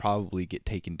 It would probably get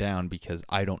taken down because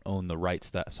I don't own the rights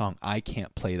to that song. I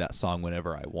can't play that song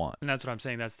whenever I want. And that's what I'm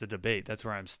saying. That's the debate. That's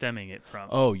where I'm stemming it from.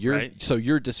 Oh, right? So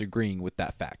you're disagreeing with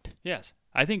that fact. Yes.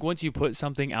 I think once you put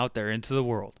something out there into the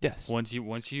world, Yes. once you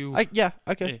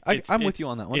Okay. I'm with you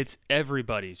on that one. It's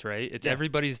everybody's, right? It's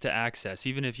everybody's to access,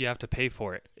 even if you have to pay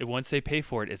for it. Once they pay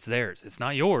for it, it's theirs. It's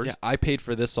not yours. Yeah, I paid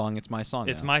for this song. It's my song.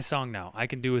 It's now. my song now. I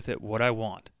can do with it what I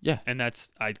want. Yeah. And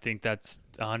I think that's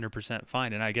 100%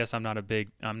 fine. And I guess I'm not a big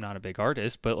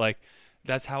artist, but like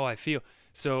that's how I feel.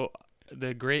 So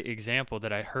the great example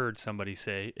that I heard somebody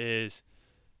say is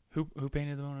who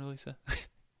painted the Mona Lisa?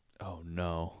 Oh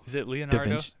no. Is it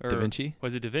Leonardo? Da Vinci?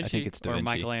 Was it Da Vinci? I think it's Da Vinci. Or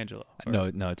Michelangelo?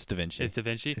 Or- No, it's Da Vinci. It's Da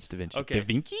Vinci? It's Da Vinci. Okay. Da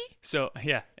Vinci? So,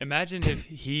 yeah, imagine if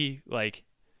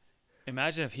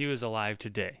he was alive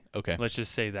today. Okay. Let's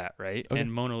just say that, right? Okay.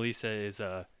 And Mona Lisa is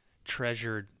a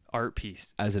treasured art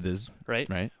piece, As it is. right?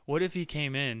 Right. What if he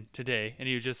came in today and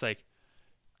he was just like,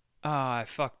 I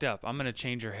fucked up. I'm going to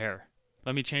change your hair.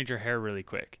 Let me change your hair really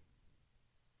quick.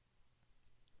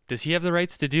 Does he have the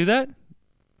rights to do that?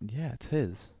 Yeah, it's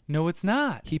his. No, it's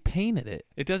not. He painted it.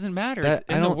 It doesn't matter. That-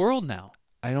 It's I in the don't- world now.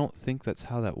 I don't think that's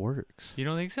how that works. You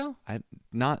don't think so?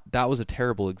 That was a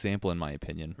terrible example in my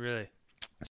opinion. Really?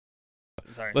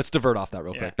 Sorry. Let's divert off that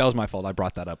real Yeah. quick. That was my fault. I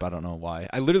brought that up. I don't know why.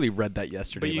 I literally read that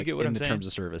yesterday, But you like get what in I'm the saying? terms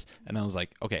of service, and I was like,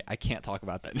 okay, I can't talk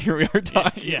about that. And here we are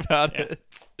talking about yeah.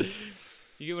 it.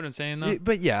 You get what I'm saying, though? Yeah,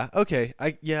 but yeah, okay,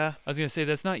 I was gonna say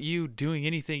that's not you doing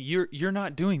anything. You're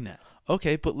not doing that.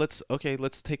 okay, but let's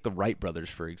take the Wright brothers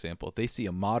for example. They see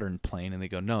a modern plane and they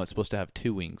go, no, it's supposed to have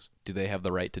 2 wings. Do they have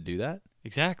the right to do that?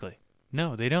 Exactly.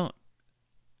 No, they don't.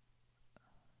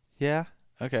 Yeah.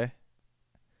 Okay.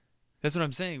 That's what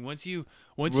I'm saying. Once you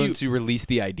release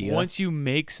the idea. once you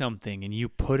make something and you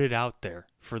put it out there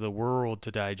for the world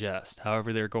to digest,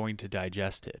 however they're going to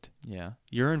digest it, Yeah.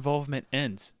 your involvement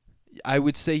ends. I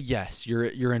would say yes.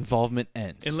 Your involvement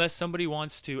ends. Unless somebody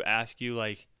wants to ask you,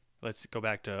 like, let's go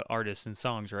back to artists and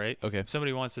songs, right? Okay. If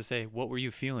somebody wants to say, what were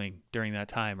you feeling during that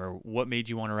time, or what made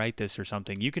you want to write this or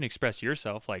something, you can express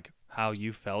yourself, like how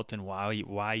you felt and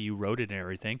why you wrote it and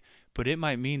everything, but it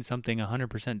might mean something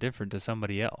 100% different to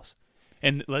somebody else.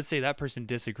 And let's say that person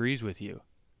disagrees with you.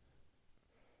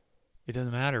 It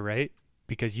doesn't matter, right?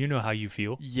 Because you know how you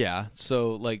feel. Yeah.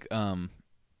 So like I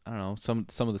don't know, some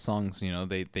of the songs,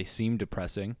 they seem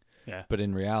depressing, Yeah. but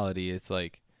in reality it's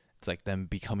like them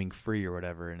becoming free or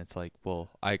whatever, and it's like, well,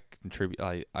 I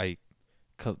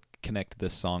connect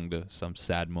this song to some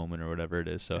sad moment or whatever it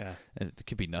is. So Yeah. and it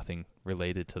could be nothing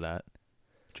related to that.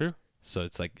 True. So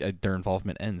it's like their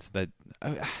involvement ends. That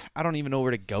I don't even know where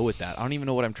to go with that. I don't even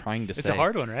know what I'm trying to say. It's a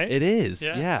hard one, right? It is.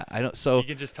 Yeah. Yeah. I don't. So You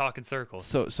can just talk in circles.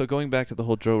 So going back to the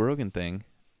whole Joe Rogan thing,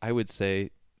 I would say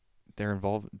they're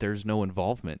involved. There's no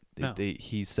involvement. No.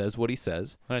 He says what he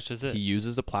says. That's just it. He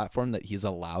uses the platform that he's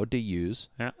allowed to use.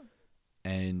 Yeah.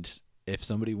 And if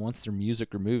somebody wants their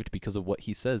music removed because of what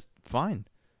he says, fine.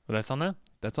 Well, that's on them.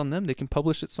 That's on them. They can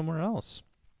publish it somewhere else.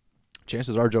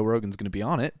 Chances are Joe Rogan's going to be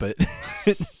on it, but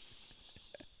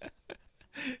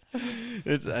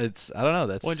it's I don't know.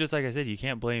 That's Well, just like I said, you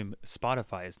can't blame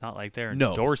Spotify. It's not like they're no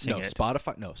endorsing it.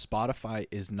 Spotify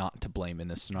is not to blame in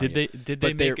this scenario. Did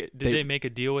they make a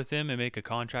deal with him and make a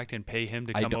contract and pay him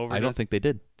to come over? I don't think they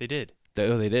did. They did.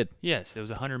 They did. Yes, it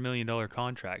was $100 million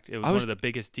contract. It was, I was- one of the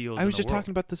biggest deals. I was in just the world.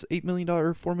 talking about this $8 million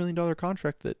or $4 million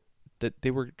contract that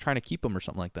they were trying to keep him or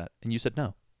something like that, and you said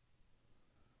no.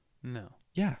 No.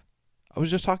 Yeah, I was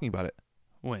just talking about it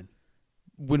When?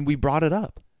 when we brought it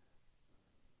up.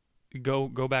 Go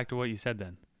back to what you said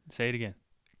then. Say it again.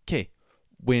 Okay,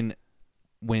 when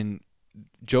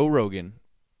Joe Rogan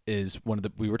is one of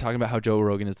the, we were talking about how Joe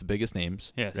Rogan is the biggest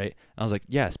names, Yes. right? And I was like,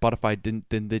 yeah, Spotify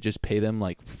didn't they just pay them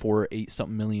like $8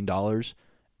 million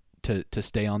to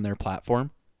stay on their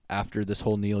platform after this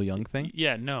whole Neil Young thing?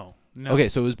 Yeah, no. Okay,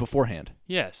 so it was beforehand.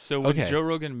 Yes. So when Okay. Joe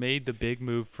Rogan made the big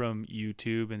move from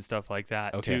YouTube and stuff like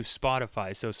that Okay. to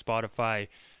Spotify, so Spotify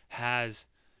has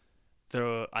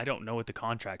I don't know what the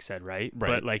contract said, right? Right.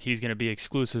 But like he's going to be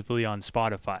exclusively on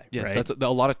Spotify, Yes, right? that's a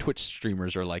lot of Twitch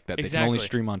streamers are like that. They can only Exactly.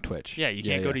 stream on Twitch. Yeah, you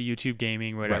can't go to YouTube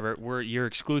Gaming, whatever. You're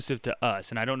exclusive to us,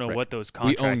 and I don't know Right. what those We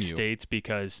own contract you. states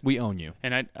because, We own you.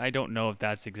 and I don't know if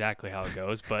that's exactly how it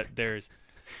goes, but there's,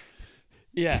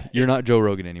 yeah, You're not Joe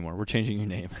Rogan anymore. We're changing your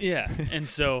name. yeah, and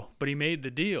so, but he made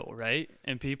the deal, right?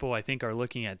 And people, I think, are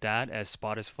looking at that as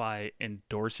Spotify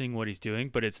endorsing what he's doing,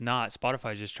 but it's not.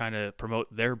 Spotify's just trying to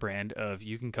promote their brand of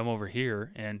you can come over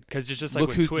here, and because it's just like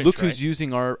with Twitch, look right? who's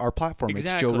using our platform. It's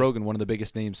Joe Exactly. Rogan, one of the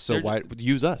biggest names. So They're- why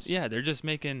use us? Yeah, they're just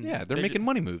making. Yeah, they're making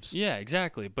money moves. Yeah,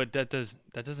 exactly. But that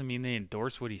doesn't mean they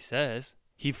endorse what he says.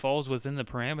 He falls within the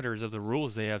parameters of the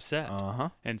rules they have set. Uh-huh.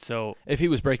 And so, If he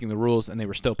was breaking the rules and they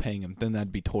were still paying him, then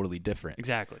that'd be totally different.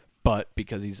 exactly. But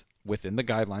because he's within the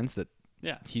guidelines that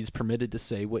Yeah. he's permitted to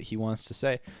say what he wants to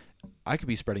say, I could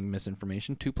be spreading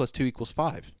misinformation. 2 + 2 =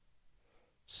 5.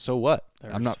 So what?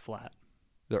 The I'm not. Earth's flat.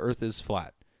 The Earth is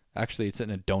flat. Actually, it's in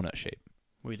a donut shape.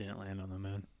 We didn't land on the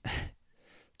moon.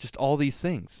 Just all these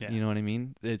things. Yeah. You know what I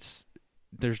mean?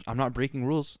 I'm not breaking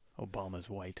rules. Obama's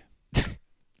white.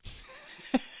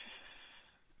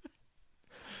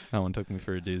 That one took me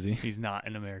for a doozy. He's not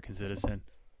an American citizen.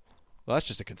 Well, that's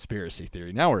just a conspiracy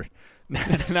theory. Now we're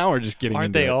just getting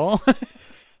Aren't into they it. all?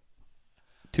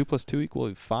 2 +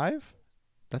 2 = 5?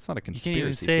 That's not a can't even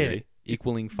conspiracy say theory. it.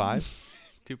 Equaling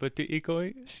 5? 2 + 2 equal.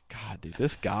 God, dude,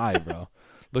 this guy, bro.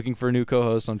 Looking for a new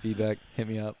co-host on feedback. Hit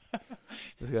me up.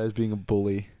 This guy's being a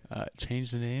bully.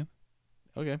 Change the name.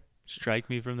 Okay. Strike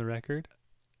me from the record.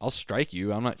 I'll strike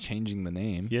you. I'm not changing the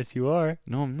name. Yes, you are.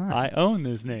 No, I'm not. I own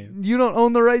this name. You don't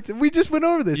own the rights. We just went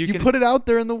over this. You You can- put it out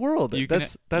there in the world. you can-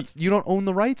 That's you don't own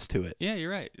the rights to it. Yeah, you're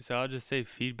right. So I'll just say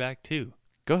feedback 2.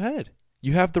 Go ahead.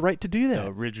 You have the right to do The that.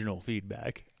 original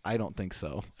feedback. I don't think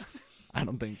so. I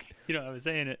don't think. You know, I was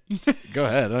saying it. Go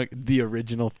ahead. The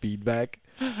original feedback.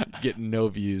 Getting no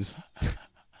views.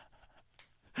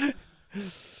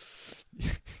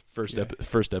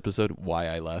 First episode, why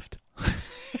I left.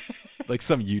 Like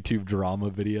some YouTube drama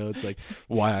video. It's like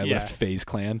why I Yeah. left FaZe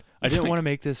Clan. I didn't want to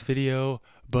make this video,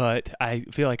 but I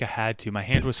feel like I had to. My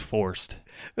hand was forced.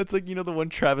 That's like, the one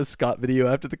Travis Scott video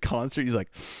after the concert. He's like,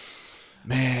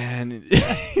 man.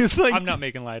 He's like, I'm not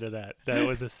making light of that. That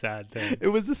was a sad thing. It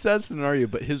was a sad scenario,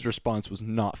 but his response was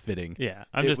not fitting. Yeah,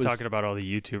 I'm It just was- talking about all the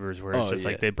YouTubers where it's Oh, just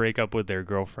yeah. like they break up with their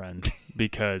girlfriend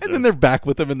because And of, then they're back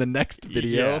with him in the next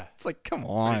video. Yeah. It's like, come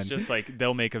on. it's just like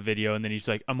they'll make a video and then he's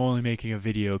like, I'm only making a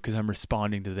video because I'm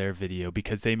responding to their video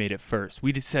because they made it first.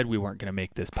 We just said we weren't going to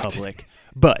make this public,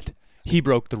 but he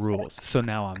broke the rules, so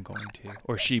now I'm going to,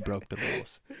 or she broke the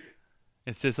rules.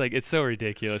 It's just like it's so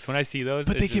ridiculous when I see those.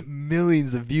 But they it's get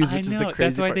millions of views, I which know, is the crazy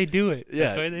that's why part. they do it. Yeah.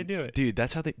 That's why they do it. Dude,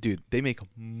 that's how they make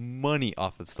money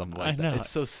off of something like I that. know.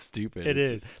 It's so stupid. It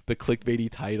It's is. the clickbaity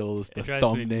titles, the It drives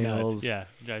me nuts. thumbnails. Yeah,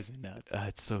 it drives me nuts.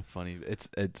 It's so funny.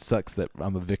 It sucks that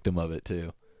I'm a victim of it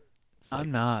too. It's like,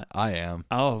 I'm not. I am.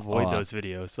 I'll avoid Aw. those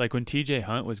videos. Like when TJ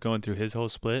Hunt was going through his whole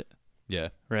split, Yeah.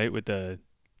 right? With the,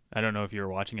 I don't know if you were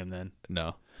watching him then.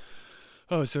 No.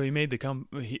 Oh, so he made the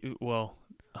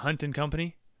Hunt and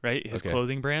Company, right? His Okay.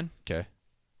 clothing brand. Okay.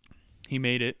 He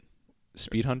made it.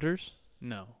 Speed Hunters?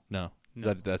 No, No.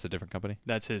 No. That's a different company?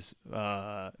 that's his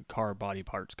car body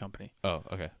parts company. Oh,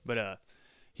 okay. But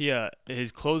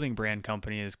his clothing brand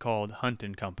company is called Hunt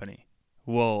and Company.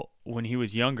 Well, when he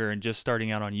was younger and just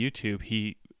starting out on YouTube,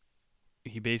 he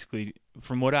basically,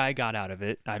 from what I got out of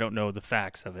it, I don't know the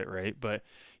facts of it, right? But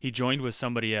he joined with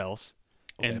somebody else,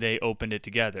 Okay. and they opened it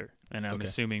together. And I'm Okay.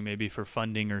 assuming maybe for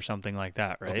funding or something like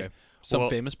that, right? Okay. Some Well-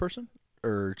 famous person?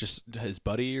 Or just his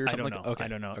buddy or I something don't like know. that? Okay. I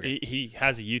don't know. Okay. He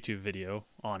has a YouTube video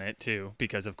on it too,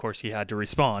 because of course he had to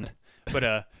respond.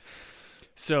 But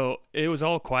so it was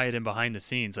all quiet and behind the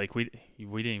scenes. Like we didn't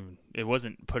even, it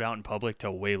wasn't put out in public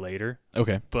till way later.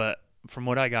 Okay. But from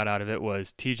what I got out of it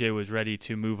was TJ was ready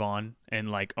to move on and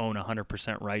like own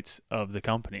 100% rights of the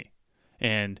company,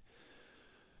 and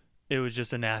it was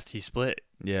just a nasty split.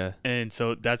 Yeah. And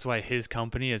so that's why his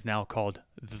company is now called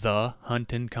The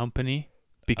Hunt and Company,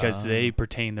 because they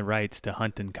pertain the rights to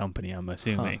Hunt and Company, I'm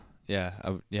assuming.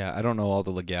 Huh. Yeah. I don't know all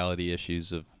the legality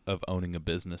issues of owning a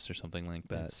business or something like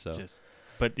that. It's So just,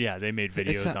 but yeah, they made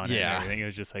videos not- on it yeah. and everything. It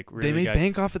was just like, really, they made guys?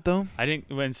 bank off it though. I didn't,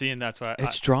 when seeing that's why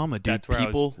It's drama, dude. that's where I was-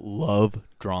 People love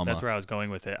drama. that's where I was going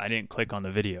with it. I didn't click on the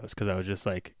videos because I was just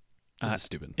like, This is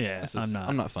stupid. yeah, I'm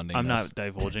not funding. I'm this. not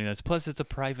divulging this. Plus, it's a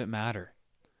private matter,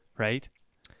 right?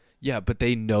 Yeah, but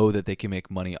they know that they can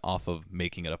make money off of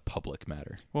making it a public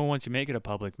matter. Well, once you make it a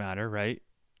public matter, right?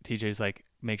 TJ's like,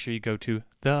 make sure you go to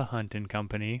the Hunt and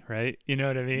Company, right? You know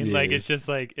what I mean? Like, it's Yes. just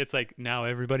like, it's like now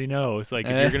everybody knows. Like,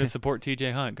 if you're going to support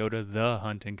TJ Hunt, go to the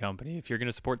Hunt and Company. If you're going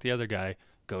to support the other guy,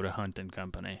 go to Hunt and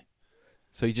Company.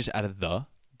 So you just added the?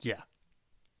 Yeah.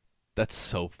 That's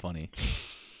so funny.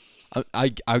 I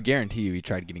guarantee you he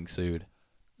tried getting sued.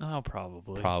 Oh,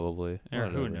 probably. Probably. Or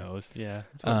who Whatever. knows? Yeah.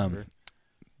 It's Um, whatever.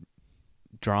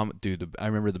 Drama, dude. I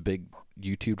remember the big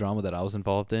YouTube drama that I was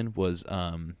involved in was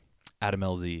Adam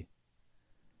LZ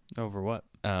Over what?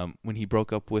 when he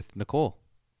broke up with Nicole,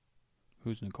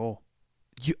 Who's Nicole?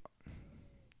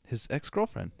 his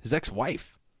ex-girlfriend, his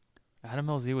ex-wife. Adam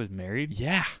LZ was married?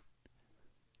 Yeah.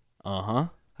 Uh-huh.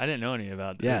 I didn't know anything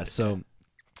about that. Yeah,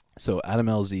 so Adam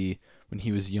LZ when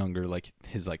he was younger, like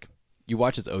his you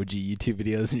watch his OG YouTube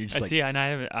videos and you're just I like, see, and I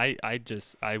haven't.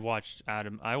 I watched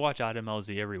Adam. I watch Adam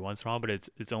LZ every once in a while, but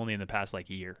it's only in the past like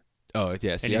year. oh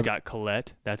yeah. And See, he's got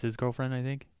Colette. That's his girlfriend, I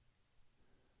think.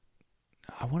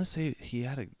 I want to say he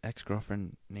had an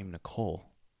ex-girlfriend named Nicole.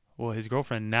 Well, his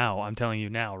girlfriend now, I'm telling you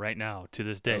now, right now, to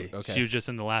this day. okay. She was just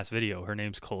in the last video. Her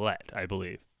name's Colette, I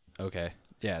believe. Okay.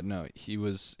 Yeah, no, he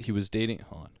was dating.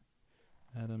 Hold on.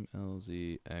 Adam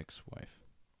LZ ex-wife.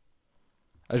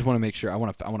 I just want to make sure. I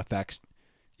want to fact.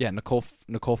 Yeah, Nicole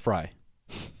Fry.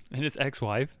 And his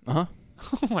ex-wife? Uh-huh.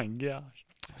 Oh, my gosh.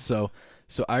 So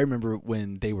I remember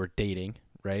when they were dating,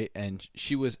 right? And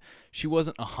she wasn't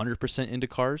 100% into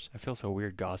cars. I feel so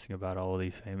weird gossiping about all of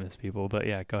these famous people, but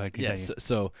yeah, go ahead. Continue.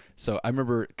 Yeah, so I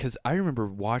remember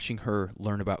watching her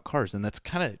learn about cars, and that's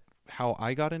kind of how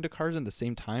I got into cars in the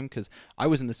same time, because I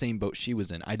was in the same boat she was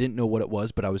in. I didn't know what it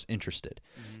was, but I was interested.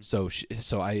 Mm-hmm.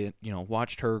 So I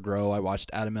watched her grow. I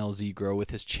watched Adam LZ grow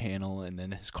with his channel and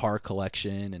then his car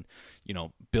collection and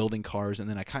building cars, and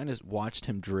then I kind of watched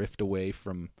him drift away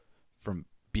from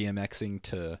BMXing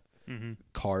to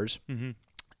cars. Mm-hmm.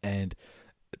 And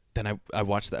then I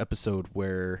watched the episode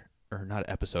where, or not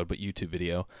episode, but YouTube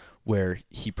video where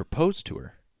he proposed to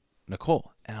her,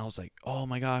 Nicole. And I was like, oh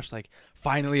my gosh, like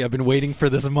finally I've been waiting for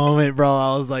this moment, bro.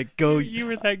 I was like, go. You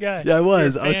were that guy. Yeah, I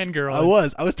was. You were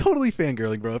fangirling. I was totally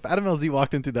fangirling, bro. If Adam LZ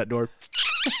walked in through that door.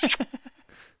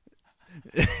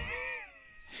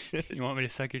 You want me to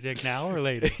suck your dick now or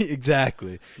later?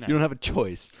 Exactly. Nice. You don't have a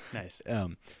choice. Nice.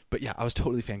 But yeah, I was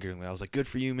totally fangirling. I was like, good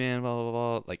for you, man, blah, blah,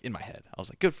 blah. Like in my head. I was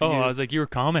like, good for you. Oh, I was like, you were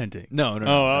commenting. No.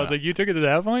 I was like, you took it to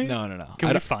that point? No.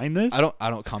 Can we find this? I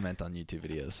don't comment on YouTube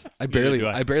videos. I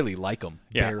do barely like them.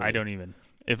 Yeah, barely. I don't even.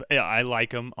 I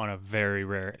like them on a very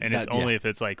rare, and it's only if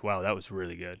it's like, wow, that was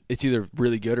really good. It's either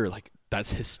really good or like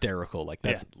that's hysterical. Like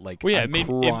that's like, well, yeah, I'm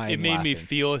it made me laughing.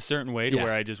 feel a certain way to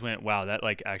where I just went, wow, that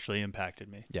like actually impacted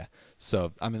me. Yeah.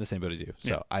 So I'm in the same boat as you.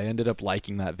 So I ended up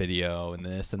liking that video and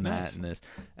this and that and this,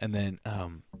 and then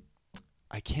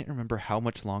I can't remember how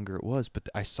much longer it was, but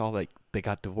I saw like they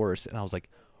got divorced, and I was like,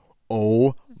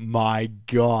 oh my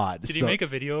god! Did he make a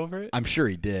video over it? I'm sure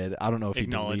he did. I don't know if he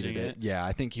Acknowledging deleted it. it? Yeah,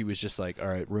 I think he was just like, all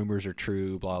right, rumors are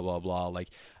true, blah blah blah. Like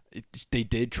they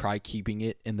did try keeping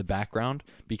it in the background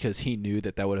because he knew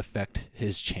that would affect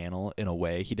his channel in a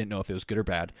way. He didn't know if it was good or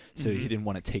bad, so he didn't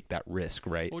want to take that risk,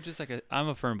 right? Well, just like I'm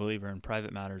a firm believer in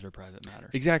private matters are private matters.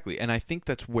 Exactly, and I think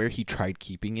that's where he tried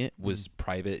keeping it was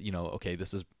private. Okay,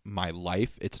 this is my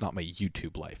life. It's not my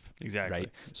YouTube life. Exactly. Right.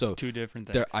 So two different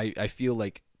things. I feel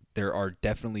like there are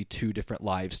definitely two different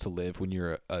lives to live when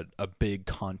you're a big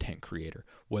content creator.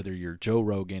 Whether you're Joe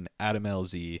Rogan, Adam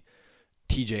LZ,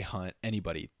 TJ Hunt,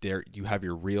 anybody, there you have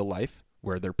your real life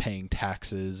where they're paying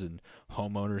taxes and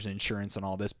homeowners insurance and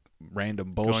all this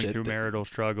random bullshit. Going through marital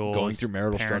struggles.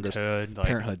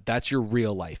 Parenthood. That's your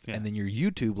real life. Yeah. And then your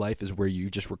YouTube life is where you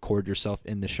just record yourself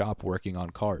in the shop working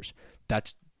on cars.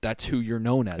 That's who you're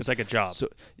known as. It's like a job. So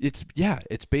it's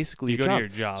basically you a go job. to your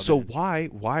job. So why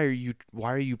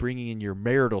are you bringing in your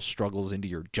marital struggles into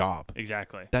your job?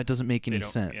 Exactly. That doesn't make any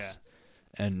sense.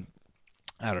 Yeah. And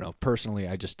I don't know. Personally,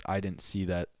 I didn't see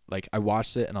that. Like I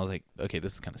watched it and I was like, okay,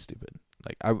 this is kind of stupid.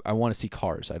 Like I want to see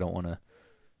cars. I don't want to.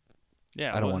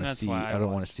 Yeah. I don't want to see. I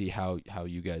don't want to see how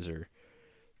you guys are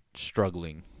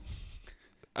struggling.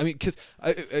 I mean, because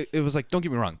it was like, don't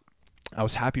get me wrong. I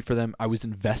was happy for them. I was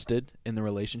invested in the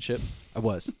relationship. I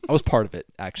was part of it,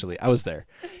 actually. I was there.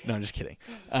 No, I'm just kidding.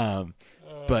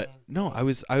 But no, I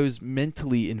was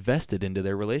mentally invested into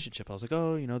their relationship. I was like,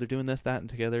 oh, they're doing this, that, and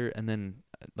together. And then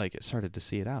like it started to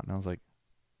see it out, and I was like,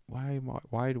 why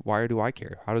do I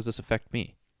care? How does this affect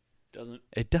me? Doesn't.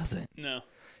 It doesn't. No.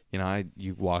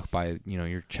 You walk by,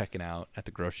 you're checking out at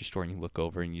the grocery store and you look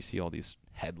over and you see all these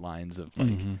headlines of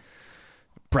like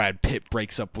Brad Pitt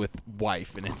breaks up with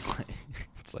wife, and it's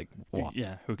like wow.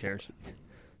 Yeah, who cares?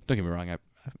 Don't get me wrong, I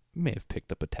may have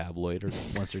picked up a tabloid or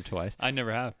once or twice. I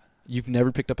never have. You've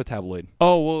never picked up a tabloid?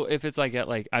 Oh, well, if it's like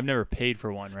I've never paid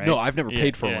for one, right? No, I've never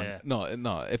paid for one. Yeah.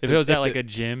 No. If it was at like a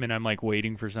gym and I'm like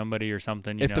waiting for somebody or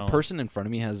something, if the person in front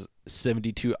of me has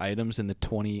 72 items in the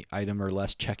 20 item or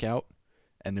less checkout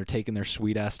and they're taking their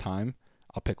sweet ass time,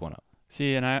 I'll pick one up.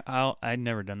 See, and I'd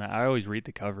never done that. I always read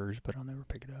the covers, but I'll never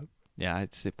pick it up. Yeah,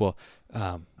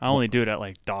 I only do it at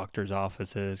like doctor's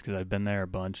offices because I've been there a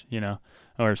bunch,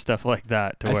 or stuff like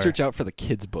that. I search out for the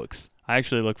kids' books. I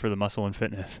actually look for the Muscle and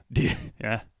Fitness.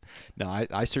 Yeah. No,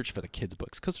 I search for the kids'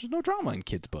 books because there's no drama in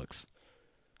kids' books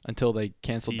until they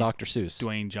canceled Dr. Seuss.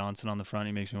 Dwayne Johnson on the front,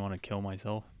 he makes me want to kill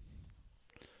myself.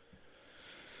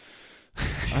 All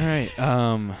right.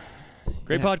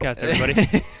 Great podcast,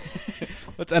 everybody.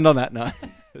 Let's end on that note.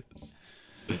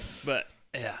 But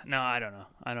yeah, no, I don't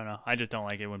know. I just don't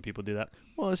like it when people do that.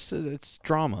 Well, it's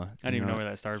drama. I didn't even know where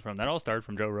that started from. That all started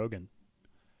from Joe Rogan.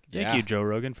 Thank you, Joe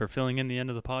Rogan, for filling in the end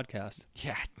of the podcast.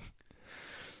 Yeah.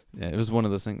 Yeah, it was one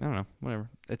of those things. I don't know. Whatever.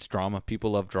 It's drama.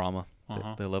 People love drama.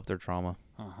 They love their drama.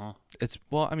 It's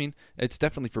it's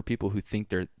definitely for people who think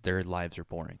their lives are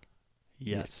boring.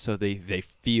 Yes. So they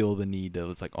feel the need to.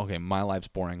 It's like, okay, my life's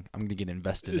boring. I'm gonna get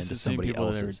invested into somebody people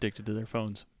that are else's. addicted to their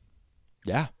phones.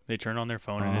 Yeah. They turn on their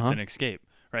phone and it's an escape,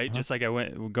 right? Just like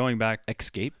going back.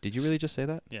 Escape? Did you really just say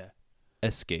that? Yeah.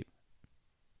 Escape.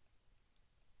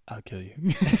 I'll kill you.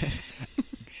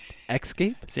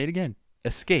 Escape? Say it again.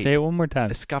 Escape. Say it one more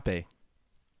time. Escape.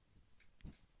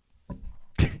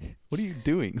 What are you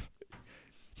doing?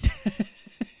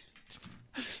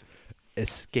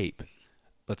 Escape.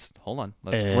 Hold on.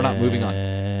 We're not moving on.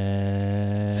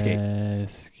 Escape.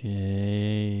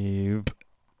 Escape.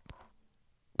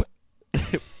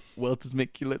 Well, just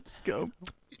make your lips go.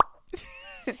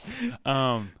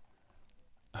 I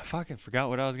fucking forgot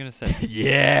what I was gonna say.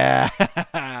 Yeah.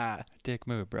 Dick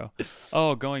move, bro.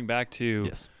 Oh, going back to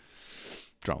Yes.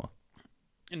 Drama.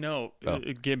 No, Oh.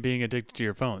 being addicted to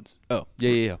your phones, Oh,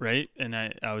 yeah. right? And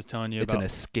I was telling you It's an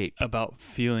escape. about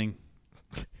feeling.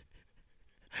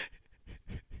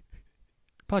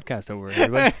 Podcast over,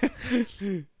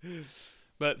 everybody.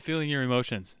 But feeling your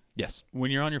emotions. Yes.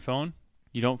 When you're on your phone,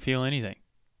 you don't feel anything.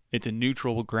 It's a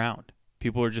neutral ground.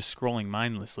 People are just scrolling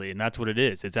mindlessly, and that's what it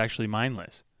is. It's actually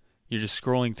mindless. You're just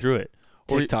scrolling through it.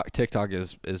 TikTok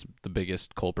is the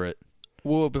biggest culprit.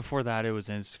 Well, before that it was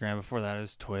Instagram. Before that it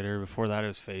was Twitter. Before that it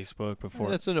was Facebook.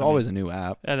 That's always a new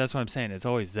app. Yeah, that's what I'm saying. It's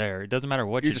always there. It doesn't matter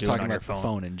what You're you're just doing talking on your about the phone.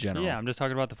 phone in general. Yeah, I'm just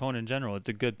talking about the phone in general. It's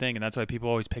a good thing, and that's why people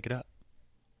always pick it up.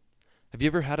 Have you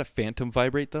ever had a phantom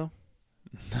vibrate though?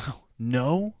 No.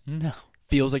 No? No.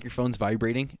 Feels like your phone's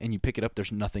vibrating and you pick it up,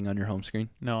 there's nothing on your home screen?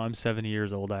 No, I'm 70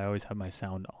 years old. I always have my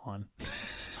sound on.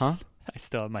 Huh? I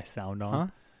still have my sound on. Huh?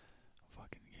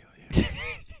 Fucking kill you.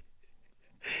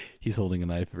 He's holding a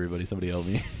knife, everybody. Somebody help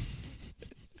me.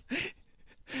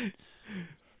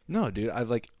 No, dude.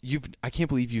 I can't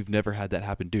believe you've never had that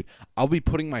happen. Dude, I'll be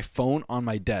putting my phone on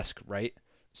my desk, right?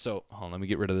 So, hold on, let me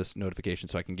get rid of this notification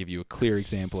so I can give you a clear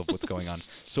example of what's going on.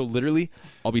 So, literally,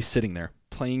 I'll be sitting there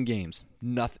playing games.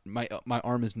 Nothing. My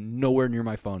arm is nowhere near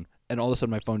my phone, and all of a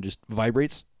sudden, my phone just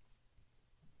vibrates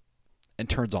and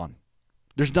turns on.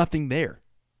 There's nothing there.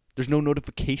 There's no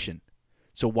notification.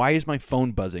 So, why is my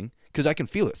phone buzzing? Because I can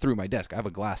feel it through my desk. I have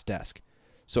a glass desk,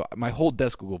 so my whole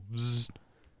desk will go bzzz.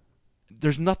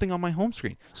 There's nothing on my home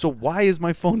screen. So why is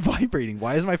my phone vibrating?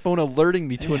 Why is my phone alerting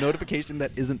me to a notification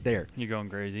that isn't there? You're going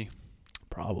crazy.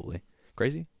 Probably.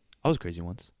 Crazy? I was crazy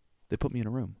once. They put me in a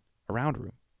room. A round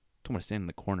room. Told me to stand in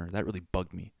the corner. That really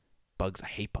bugged me. Bugs. I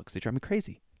hate bugs. They drive me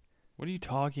crazy. What are you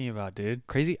talking about, dude?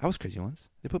 Crazy? I was crazy once.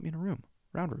 They put me in a room.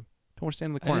 Round room. Told me to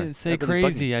stand in the I corner. didn't say That really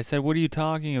bugged me. crazy. I said, what are you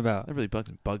talking about? That really bugs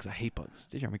me. Bugs. I hate bugs.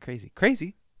 They drive me crazy.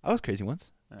 Crazy? I was crazy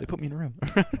once. They put me in a room.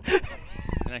 Can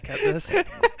I cut this? I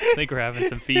think we're having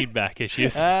some feedback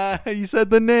issues. You said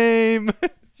the name.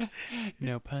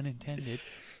 No pun intended.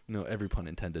 No, every pun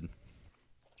intended.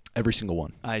 Every single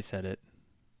one. I said it,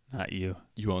 not you.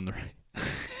 You own the right.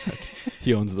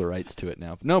 He owns the rights to it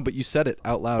now. No, but you said it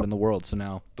out loud in the world, so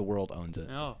now the world owns it.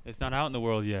 No, it's not out in the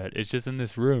world yet. It's just in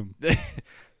this room. The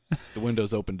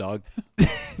window's open, dog.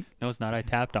 No, it's not. I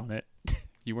tapped on it.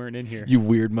 You weren't in here. You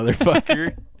weird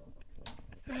motherfucker.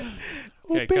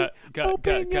 Okay,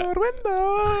 open your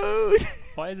window.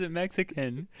 Why is it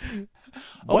Mexican?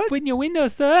 What? Open your window,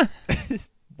 sir.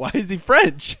 Why is he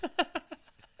French?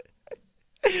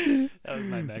 That was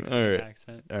my Mexican All right.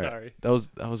 accent. All right. Sorry.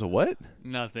 That was a what?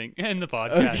 Nothing. End the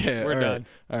podcast. Okay, We're all done.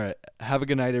 right. All right. Have a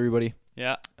good night, everybody.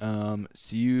 Yeah.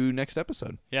 See you next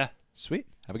episode. Yeah. Sweet.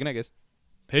 Have a good night, guys.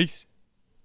 Peace.